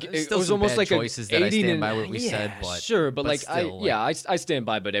it still was some almost bad like choices that I stand by what we said, but sure, but still, I stand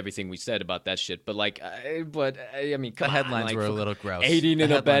by but everything we said about that shit. But I mean, come the headlines on, were a little gross. Aiding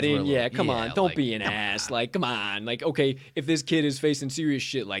and abetting, come on, don't like, be an ass. Like, come on, like, okay, if this kid is facing serious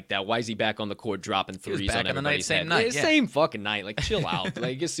shit like that, why is he back on the court dropping threes on everybody's head? Same fucking night. Like, chill out.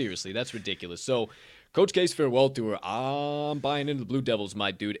 Like, seriously, that's ridiculous. So, Coach K's farewell tour. I'm buying into the Blue Devils,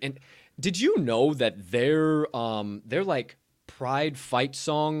 my dude. And did you know that their like pride fight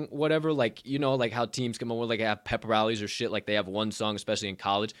song, whatever, like, you know, like how teams come up with like have pep rallies or shit, like they have one song, especially in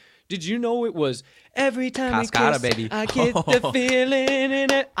college. Did you know it was every time Cascada, we kiss, baby. I get the feeling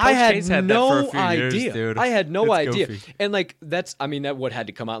in it? I had no idea. Years, dude. I had no idea. Goofy. And like that what had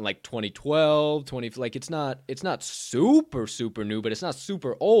to come out in like 2012, like it's not super new, but it's not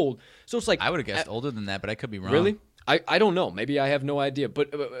super old. So it's like I would have guessed older than that, but I could be wrong. Really? I don't know. Maybe I have no idea,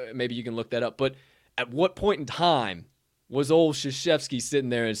 but maybe you can look that up. But at what point in time was old Krzyzewski sitting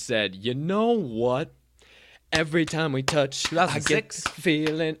there and said, "You know what? Every time we touch, 2006? I get the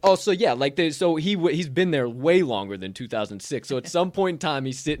feeling." Oh, so yeah, he's been there way longer than 2006. So at some point in time,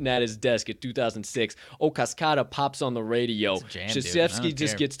 he's sitting at his desk at 2006. Oh, Cascada pops on the radio. Krzyzewski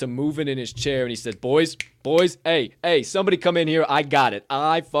just gets to moving in his chair, and he says, "Boys, hey, somebody come in here. I got it.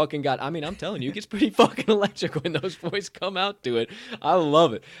 I fucking got it." I mean, I'm telling you, it gets pretty fucking electric when those boys come out to it. I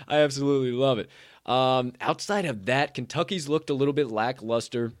love it. I absolutely love it. Outside of that, Kentucky's looked a little bit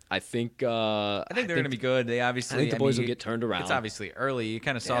lackluster. I think they're going to be good. They obviously, I think the boys will get turned around. It's obviously early. You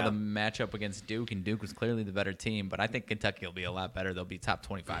kind of saw the matchup against Duke, and Duke was clearly the better team. But I think Kentucky will be a lot better. They'll be top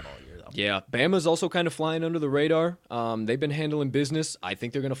 25 all year, though. Yeah, Bama's also kind of flying under the radar. They've been handling business. I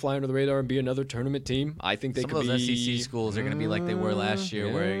think they're going to fly under the radar and be another tournament team. I think they Some could of those be. SEC schools are going to be like they were last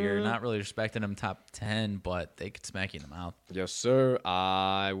year, where you're not really respecting them top 10, but they could smack you in the mouth. Yes, sir.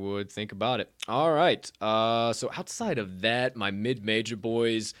 I would think about it. All right. So outside of that, my mid-major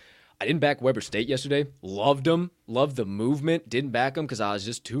boys, I didn't back Weber State yesterday. Loved them. Loved the movement. Didn't back them because I was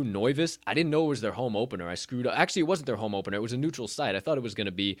just too nervous. I didn't know it was their home opener. I screwed up. Actually, it wasn't their home opener. It was a neutral site. I thought it was going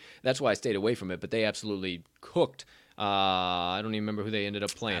to be. That's why I stayed away from it. But they absolutely cooked. I don't even remember who they ended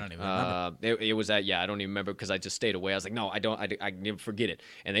up playing. I don't even remember. It was at, I don't even remember because I just stayed away. I was like, no, I never forget it.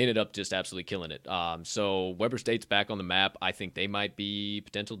 And they ended up just absolutely killing it. So Weber State's back on the map. I think they might be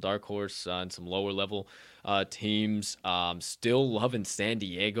potential dark horse on some lower level teams. Still loving San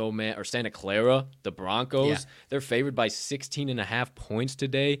Diego, man, or Santa Clara, the Broncos. Yeah. They're favored by 16.5 points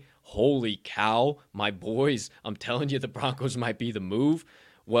today. Holy cow, my boys. I'm telling you, the Broncos might be the move.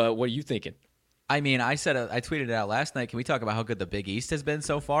 What are you thinking? I mean, I tweeted it out last night. Can we talk about how good the Big East has been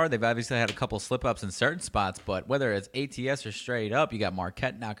so far? They've obviously had a couple slip-ups in certain spots, but whether it's ATS or straight up, you got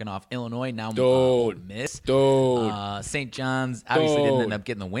Marquette knocking off Illinois, now Ole Miss. St. John's obviously didn't end up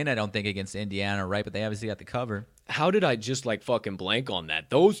getting the win, I don't think, against Indiana, right? But they obviously got the cover. How did I just fucking blank on that?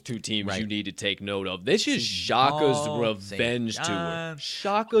 Those two teams you need to take note of. This is Shaka's revenge tour.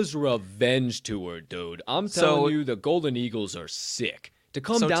 Shaka's revenge tour, dude. I'm telling you, the Golden Eagles are sick. To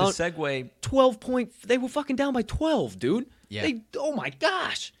come down, to segue, 12 point. They were fucking down by 12, dude. Yeah. Oh my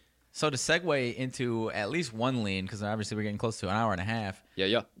gosh. So to segue into at least one lean, because obviously we're getting close to an hour and a half.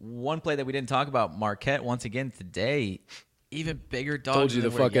 Yeah. One play that we didn't talk about, Marquette once again today, even bigger dogs. Told you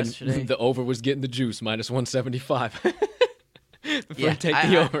yesterday. The over was getting the juice, minus 175. Take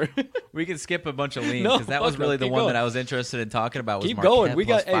the over. We can skip a bunch of leans because that was really the one that I was interested in talking about. Was keep Marquette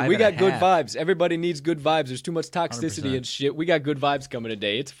going. We got good half. vibes. Everybody needs good vibes. There's too much toxicity 100%. and shit. We got good vibes coming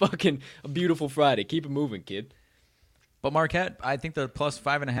today. It's fucking a beautiful Friday. Keep it moving, kid. But Marquette, I think they're plus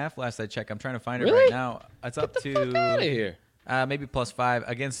 5.5 last I checked. I'm trying to find it Really? right now. It's up Get the to fuck out of here. Maybe plus 5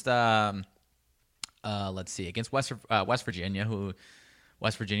 against let's see, against West Virginia, who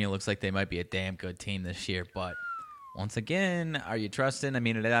West Virginia looks like they might be a damn good team this year, but once again, are you trusting? I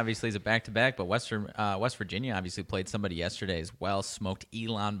mean, it obviously is a back-to-back, but West Virginia obviously played somebody yesterday as well, smoked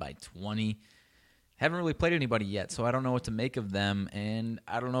Elon by 20. Haven't really played anybody yet, so I don't know what to make of them. And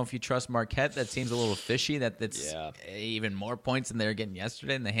I don't know if you trust Marquette. That seems a little fishy. That's even more points than they were getting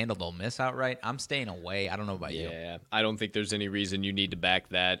yesterday, and they handled Ole Miss outright. I'm staying away. I don't know about you. Yeah, I don't think there's any reason you need to back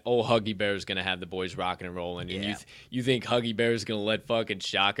that. Oh, Huggy Bear is going to have the boys rocking and rolling. And you think Huggy Bear is going to let fucking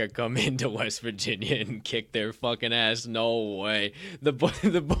Shaka come into West Virginia and kick their fucking ass? No way. The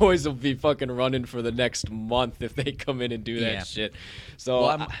boys will be fucking running for the next month if they come in and do that shit. So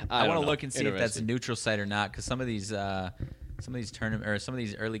I want to look and see if that's a neutral site or not, because some of these tournament or some of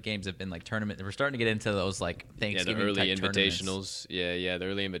these early games have been like tournament. We're starting to get into those like Thanksgiving the early type invitationals. Yeah, the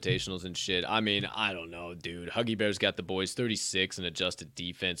early invitationals and shit. I mean, I don't know, dude. Huggy Bear's got the boys 36 in adjusted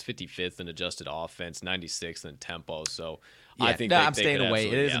defense, 55th in adjusted offense, 96th in tempo. So I think I'm staying away.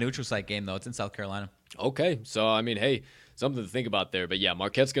 It is a a neutral site game though. It's in South Carolina. Okay, so I mean, hey, something to think about there. But yeah,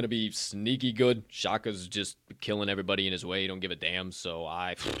 Marquette's going to be sneaky good. Shaka's just killing everybody in his way. He don't give a damn. So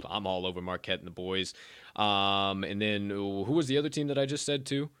I'm all over Marquette and the boys. And then who was the other team that I just said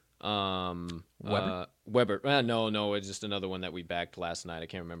too? Weber. Weber. No, it's just another one that we backed last night. I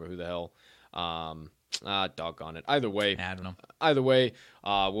can't remember who the hell. Doggone it. Either way, I don't know. Either way,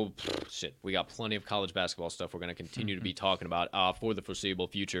 we got plenty of college basketball stuff we're going to continue to be talking about for the foreseeable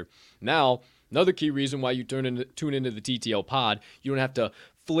future. Now, another key reason why you tune into the TTL pod, you don't have to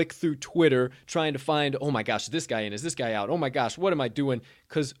flick through Twitter trying to find, oh my gosh, is this guy in? Is this guy out? Oh my gosh, what am I doing?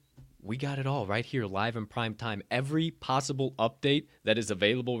 Because we got it all right here live in prime time. Every possible update that is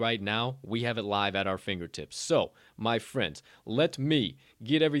available right now, we have it live at our fingertips. So, my friends, let me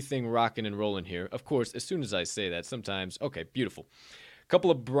get everything rocking and rolling here. Of course, as soon as I say that, sometimes, okay, beautiful.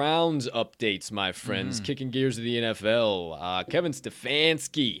 Couple of Browns updates, my friends. Kicking gears to the NFL. Kevin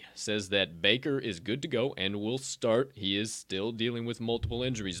Stefanski says that Baker is good to go and will start. He is still dealing with multiple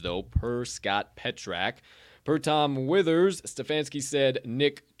injuries, though, per Scott Petrak. Per Tom Withers, Stefanski said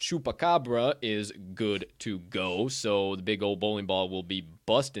Nick Chupacabra is good to go. So the big old bowling ball will be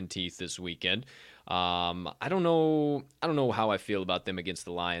busting teeth this weekend. I don't know how I feel about them against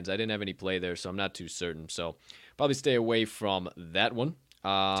the Lions. I didn't have any play there, so I'm not too certain. So probably stay away from that one.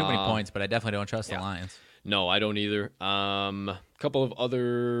 Too many points, but I definitely don't trust the Lions. No, I don't either. Couple of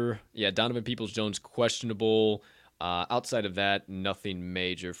other, Donovan Peoples-Jones questionable. Outside of that, nothing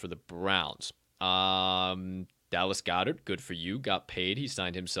major for the Browns. Dallas Goedert, good for you, got paid. He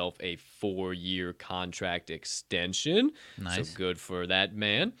signed himself a 4-year contract extension. Nice. So good for that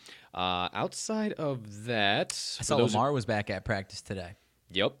man. Outside of that, I saw Lamar was back at practice today.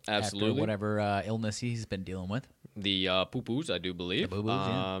 Yep, absolutely. After whatever illness he's been dealing with. The poo-poos, I do believe. The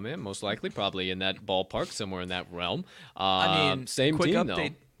boo-boos, yeah, most likely, probably in that ballpark, somewhere in that realm. I mean, same quick team,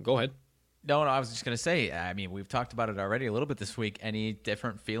 update. though. Go ahead. No, I was just going to say, I mean, we've talked about it already a little bit this week. Any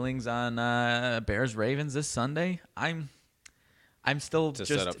different feelings on Bears-Ravens this Sunday? I'm still just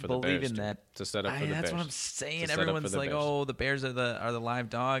believing that. To set up for the Bears. That's what I'm saying. Everyone's like, Bears. "Oh, the Bears are the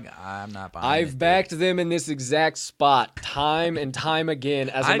live dog." I'm not buying I've backed them in this exact spot time and time again.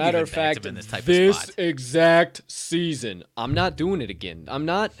 As a matter of fact, this exact season, I'm not doing it again. I'm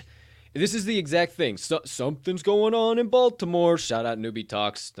not. This is the exact thing. Something's going on in Baltimore. Shout out Newbie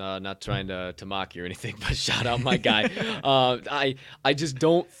Talks. Not trying to mock you or anything, but shout out my guy. I just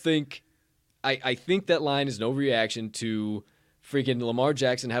don't think. I think that line is no reaction to freaking Lamar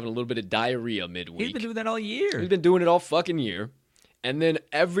Jackson having a little bit of diarrhea midweek. He's been doing that all year. He's been doing it all fucking year. And then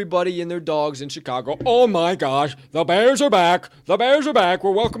everybody and their dogs in Chicago, oh my gosh, the Bears are back. The Bears are back.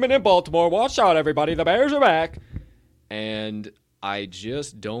 We're welcoming in Baltimore. Watch out, everybody. The Bears are back. And I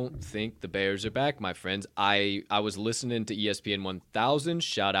just don't think the Bears are back, my friends. I was listening to ESPN 1000.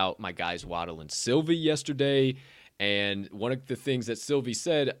 Shout out my guys Waddle and Sylvie yesterday. And one of the things that Sylvie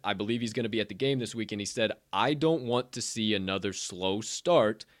said, I believe he's going to be at the game this week, and he said, I don't want to see another slow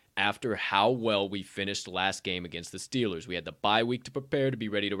start after how well we finished last game against the Steelers. We had the bye week to prepare to be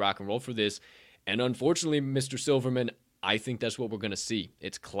ready to rock and roll for this. And unfortunately, Mr. Silverman, I think that's what we're going to see.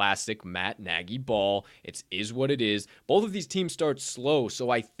 It's classic Matt Nagy ball. It is what it is. Both of these teams start slow,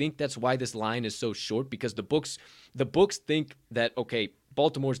 so I think that's why this line is so short, because the books think that, okay,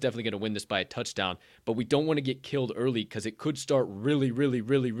 Baltimore's definitely going to win this by a touchdown, but we don't want to get killed early because it could start really, really,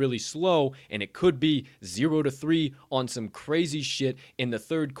 really, really slow, and it could be 0-3 on some crazy shit in the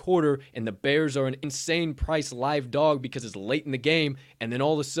third quarter, and the Bears are an insane price live dog because it's late in the game, and then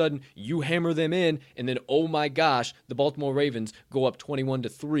all of a sudden you hammer them in, and then, oh my gosh, the Baltimore Ravens go up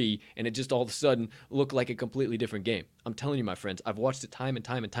 21-3, and it just all of a sudden looked like a completely different game. I'm telling you, my friends, I've watched it time and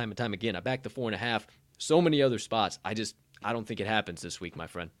time and time and time again. I backed the 4.5, so many other spots. I don't think it happens this week, my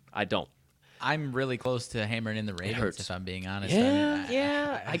friend. I don't. I'm really close to hammering in the Ravens, if I'm being honest.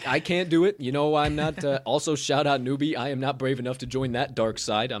 I can't do it. You know, I'm not. Also, shout out Newbie. I am not brave enough to join that dark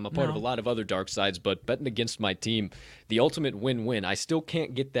side. I'm a part of a lot of other dark sides, but betting against my team, the ultimate win-win, I still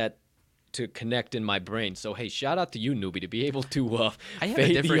can't get that to connect in my brain. So, hey, shout out to you, Newbie, to be able to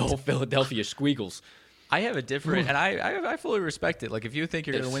fade the old Philadelphia Squeagles. I have a different, and I fully respect it. Like, if you think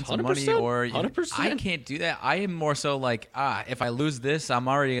you're going to win some money, or 100%. I can't do that. I am more so like, if I lose this, I'm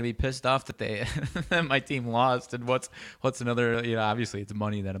already going to be pissed off that that my team lost. And what's another? You know, obviously it's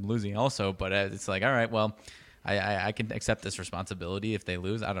money that I'm losing also, but it's like, all right, well, I can accept this responsibility if they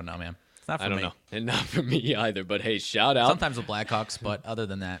lose. I don't know, man. It's not for me. I don't know, and not for me either. But hey, shout out. Sometimes with Blackhawks, but other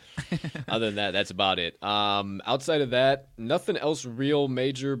than that, that's about it. Outside of that, nothing else real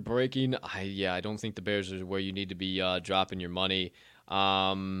major breaking. I don't think the Bears are where you need to be dropping your money.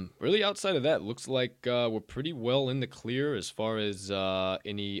 Really, outside of that, looks like we're pretty well in the clear as far as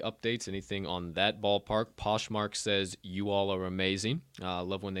any updates, anything on that ballpark. Poshmark says you all are amazing.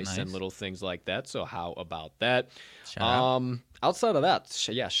 Love when they send little things like that. So how about that? Shout out. Outside of that,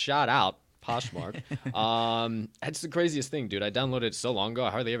 shout out Poshmark. That's the craziest thing, dude. I downloaded it so long ago.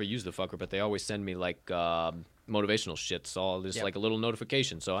 I hardly ever use the fucker, but they always send me like motivational shit. So I'll just like a little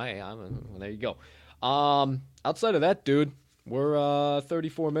notification. So there you go. Outside of that, dude, we're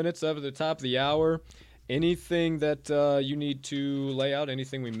 34 minutes over the top of the hour. Anything that you need to lay out?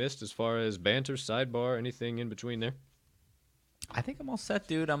 Anything we missed as far as banter, sidebar, anything in between there? I think I'm all set,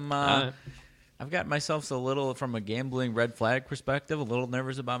 dude. I've got myself a little, from a gambling red flag perspective, a little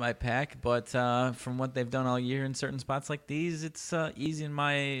nervous about my pack, but from what they've done all year in certain spots like these, it's easing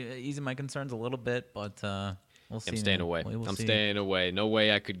my concerns a little bit, but we'll see. I'm staying away. I'm staying away. No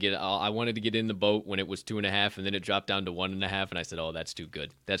way I could get. I wanted to get in the boat when it was 2.5, and then it dropped down to 1.5, and I said, "Oh, that's too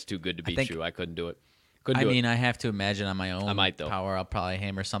good. That's too good to be true. I couldn't do it." I have to imagine on my own I might, though. power, I'll probably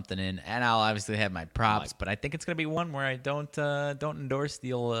hammer something in, and I'll obviously have my props. But I think it's gonna be one where I don't endorse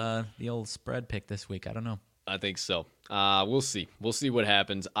the old spread pick this week. I don't know. I think so. We'll see. We'll see what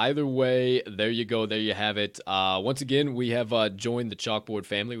happens. Either way, there you go. There you have it. Once again, we have joined the Chalkboard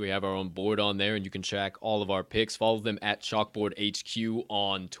family. We have our own board on there, and you can track all of our picks. Follow them at Chalkboard HQ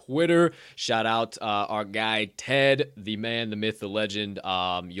on Twitter. Shout out our guy Ted, the man, the myth, the legend.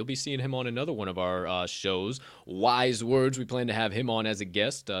 You'll be seeing him on another one of our shows, Wise Words. We plan to have him on as a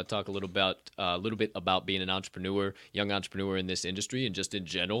guest, talk a little bit about being an entrepreneur, young entrepreneur in this industry, and just in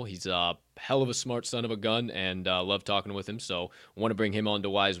general. He's a hell of a smart son of a gun, and love talking with him, so want to bring him on to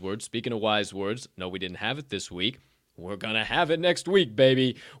Wise Words. Speaking of Wise Words, no, we didn't have it this week. We're gonna have it next week,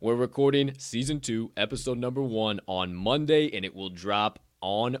 baby. We're recording season 2, episode number 1 on Monday, and it will drop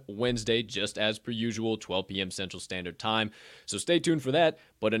on Wednesday, just as per usual, 12 p.m. Central Standard Time. So stay tuned for that.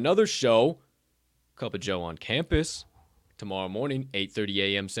 But another show, Cup of Joe on Campus, tomorrow morning, 8:30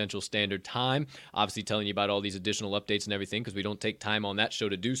 a.m. Central Standard Time. Obviously telling you about all these additional updates and everything because we don't take time on that show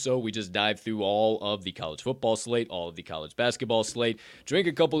to do so. We just dive through all of the college football slate, all of the college basketball slate, drink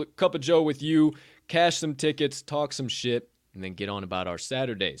a cup of Joe with you, cash some tickets, talk some shit, and then get on about our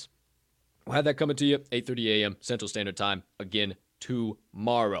Saturdays. We'll have that coming to you, 8:30 a.m. Central Standard Time, again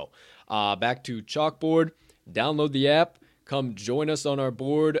tomorrow. Back to Chalkboard. Download the app. Come join us on our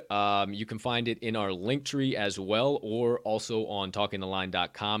board. You can find it in our link tree as well, or also on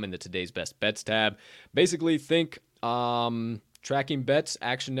talkingtheline.com in the Today's Best Bets tab. Basically, think tracking bets,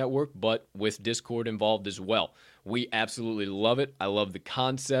 Action Network, but with Discord involved as well. We absolutely love it. I love the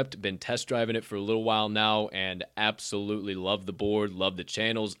concept. Been test driving it for a little while now and absolutely love the board, love the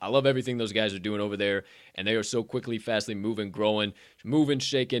channels. I love everything those guys are doing over there, and they are so quickly, fastly moving, growing, moving,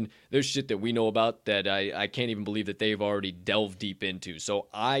 shaking. There's shit that we know about that I can't even believe that they've already delved deep into. So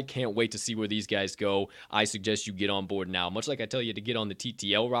I can't wait to see where these guys go. I suggest you get on board now. Much like I tell you to get on the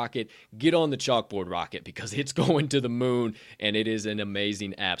TTL rocket, get on the Chalkboard rocket because it's going to the moon, and it is an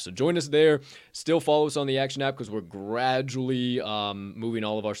amazing app. So join us there. Still follow us on the Action app because we're gradually moving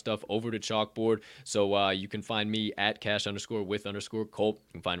all of our stuff over to Chalkboard. So you can find me at cash_with_Colt. You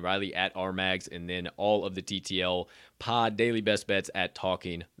can find Riley at RMags, and then all of the TTL pod daily best bets at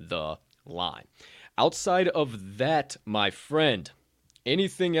Talking the Line. Outside of that, my friend,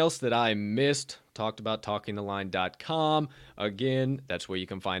 anything else that I missed? Talked about talkingtheline.com. Again, that's where you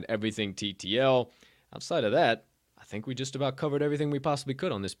can find everything TTL. Outside of that, I think we just about covered everything we possibly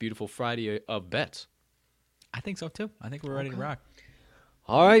could on this beautiful Friday of bets. I think so too. I think we're ready to rock.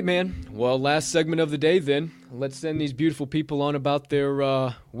 All right, man. Well, last segment of the day then. Let's send these beautiful people on about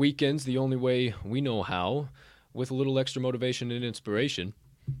their weekends the only way we know how, with a little extra motivation and inspiration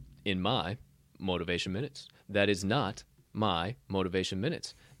in my Motivation Minutes. That is not my Motivation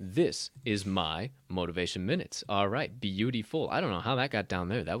Minutes. This is my Motivation Minutes. All right, beautiful. I don't know how that got down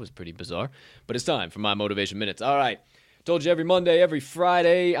there. That was pretty bizarre. But it's time for my Motivation Minutes. All right. Told you every Monday, every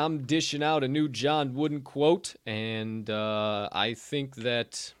Friday, I'm dishing out a new John Wooden quote, and I think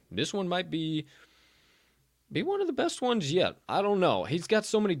that this one might be one of the best ones yet. I don't know. He's got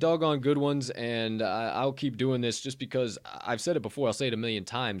so many doggone good ones, and I'll keep doing this just because I've said it before. I'll say it a million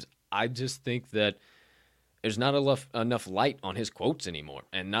times. I just think that there's not enough light on his quotes anymore,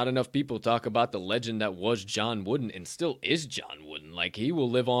 and not enough people talk about the legend that was John Wooden and still is John Wooden. Like, he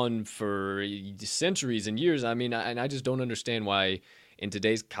will live on for centuries and years. I mean, and I just don't understand why in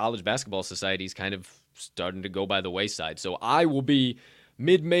today's college basketball society he's kind of starting to go by the wayside. So I will be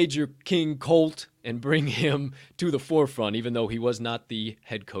mid-major King Colt and bring him to the forefront, even though he was not the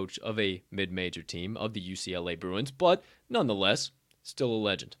head coach of a mid-major team of the UCLA Bruins, but nonetheless, still a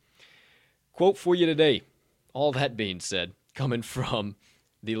legend. Quote for you today. All that being said, coming from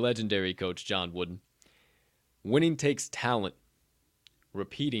the legendary coach John Wooden, winning takes talent,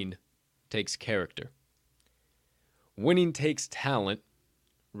 repeating takes character. Winning takes talent,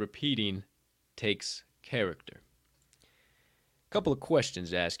 repeating takes character. A couple of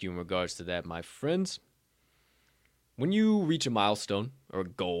questions to ask you in regards to that, my friends. When you reach a milestone or a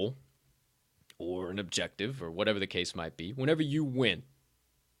goal or an objective or whatever the case might be, whenever you win,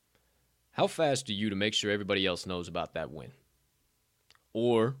 how fast are you to make sure everybody else knows about that win?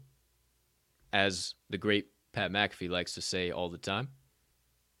 Or, as the great Pat McAfee likes to say all the time,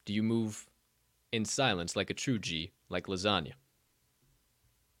 do you move in silence like a true G, like lasagna?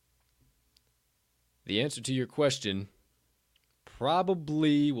 The answer to your question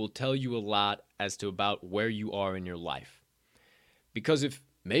probably will tell you a lot as to about where you are in your life. Because if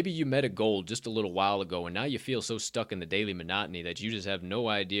maybe you met a goal just a little while ago and now you feel so stuck in the daily monotony that you just have no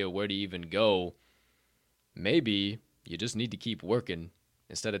idea where to even go, maybe you just need to keep working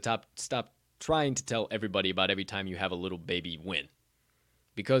instead of stop trying to tell everybody about every time you have a little baby win.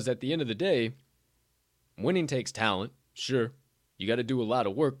 Because at the end of the day, winning takes talent. Sure, you got to do a lot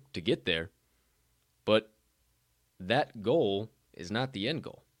of work to get there. But that goal is not the end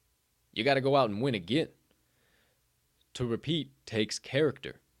goal. You got to go out and win again. To repeat takes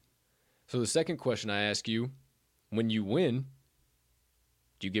character. So the second question I ask you, when you win,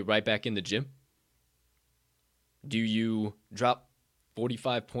 do you get right back in the gym? Do you drop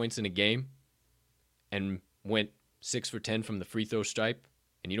 45 points in a game and went 6 for 10 from the free throw stripe,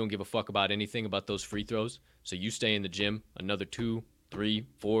 and you don't give a fuck about anything about those free throws, so you stay in the gym another 2, 3,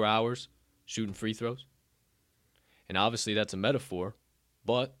 4 hours shooting free throws? And obviously that's a metaphor,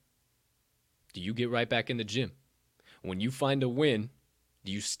 but do you get right back in the gym? When you find a win,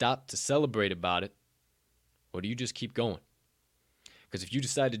 do you stop to celebrate about it, or do you just keep going? Because if you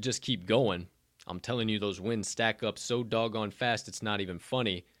decide to just keep going, I'm telling you, those wins stack up so doggone fast it's not even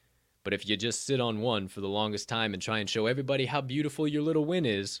funny. But if you just sit on one for the longest time and try and show everybody how beautiful your little win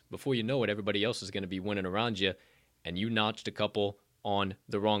is, before you know it, everybody else is going to be winning around you, and you notched a couple on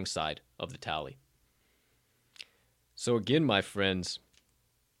the wrong side of the tally. So again, my friends,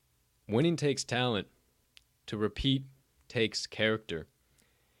 winning takes talent. To repeat takes character.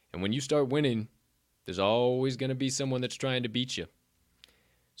 And when you start winning, there's always going to be someone that's trying to beat you.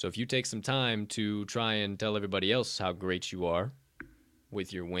 So if you take some time to try and tell everybody else how great you are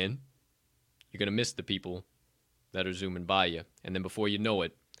with your win, you're going to miss the people that are zooming by you. And then before you know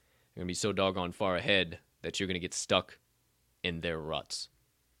it, you're going to be so doggone far ahead that you're going to get stuck in their ruts.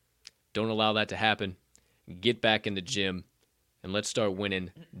 Don't allow that to happen. Get back in the gym, and let's start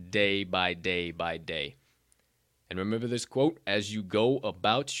winning day by day by day. And remember this quote as you go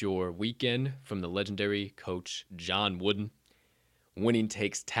about your weekend from the legendary coach John Wooden: winning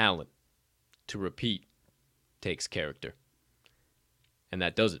takes talent. To repeat takes character. And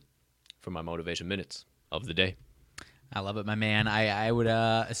that does it for my motivation minutes of the day. I love it, my man. I would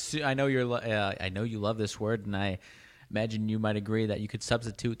I know I know you love this word, and I imagine you might agree that you could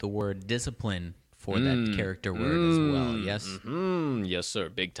substitute the word discipline for that character word as well. Yes. Yes, sir.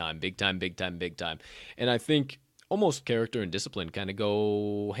 Big time. Big time. Big time. Big time. And I think almost character and discipline kind of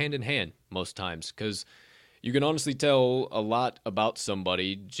go hand in hand most times, because you can honestly tell a lot about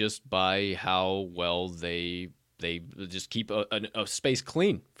somebody just by how well they just keep a space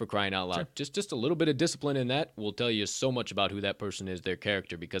clean, for crying out loud. Sure. Just a little bit of discipline in that will tell you so much about who that person is, their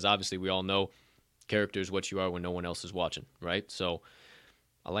character, because obviously we all know character is what you are when no one else is watching, right? So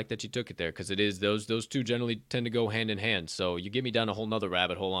I like that you took it there, because it is those two generally tend to go hand in hand. So you get me down a whole nother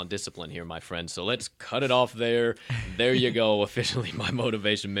rabbit hole on discipline here, my friend. So let's cut it off there. There you go. Officially my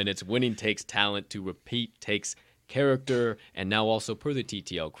motivation minutes. Winning takes talent. To repeat takes character. And now also, per the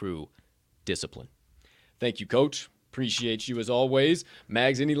TTL crew, discipline. Thank you, Coach. Appreciate you as always.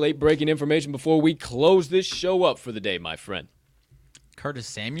 Mags, any late breaking information before we close this show up for the day, my friend? Curtis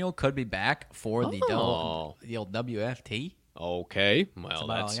Samuel could be back for the old WFT. Okay, well,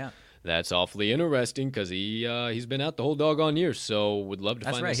 that's awfully interesting, because he's been out the whole doggone year, so would love to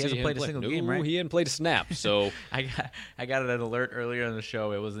find out. He hasn't played a single game, right? He hadn't played a snap, so I got an alert earlier in the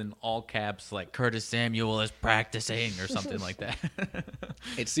show. It was in all caps, like Curtis Samuel is practicing or something like that.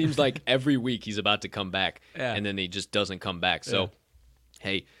 It seems like every week he's about to come back, and then he just doesn't come back. So,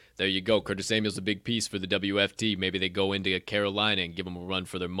 hey, there you go. Curtis Samuel's a big piece for the WFT. Maybe they go into Carolina and give them a run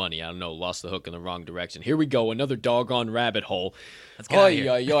for their money. I don't know. Lost the hook in the wrong direction. Here we go. Another doggone rabbit hole. Let's get out of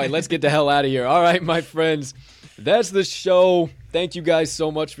here. Let's get the hell out of here. All right, my friends. That's the show. Thank you guys so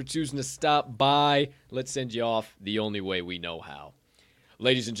much for choosing to stop by. Let's send you off the only way we know how.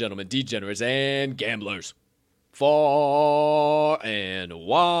 Ladies and gentlemen, degenerates and gamblers, far and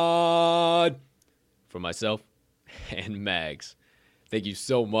wide, for myself and Mags, thank you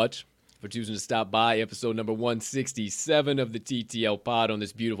so much for choosing to stop by episode number 167 of the TTL Pod on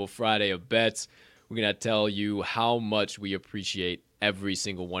this beautiful Friday of bets. We're going to tell you how much we appreciate every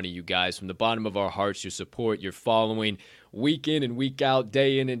single one of you guys from the bottom of our hearts, your support, your following, week in and week out,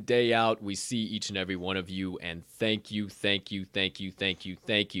 day in and day out. We see each and every one of you, and thank you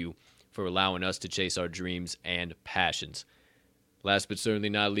for allowing us to chase our dreams and passions. Last but certainly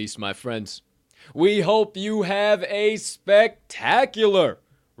not least, my friends, we hope you have a spectacular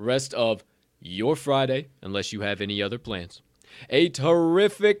rest of your Friday, unless you have any other plans. A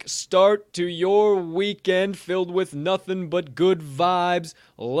terrific start to your weekend filled with nothing but good vibes,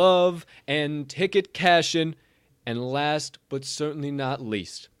 love, and ticket cashing. And last but certainly not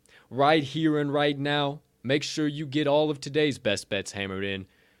least, right here and right now, make sure you get all of today's best bets hammered in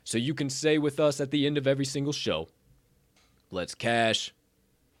so you can say with us at the end of every single show, let's cash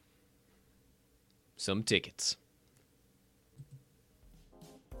some tickets.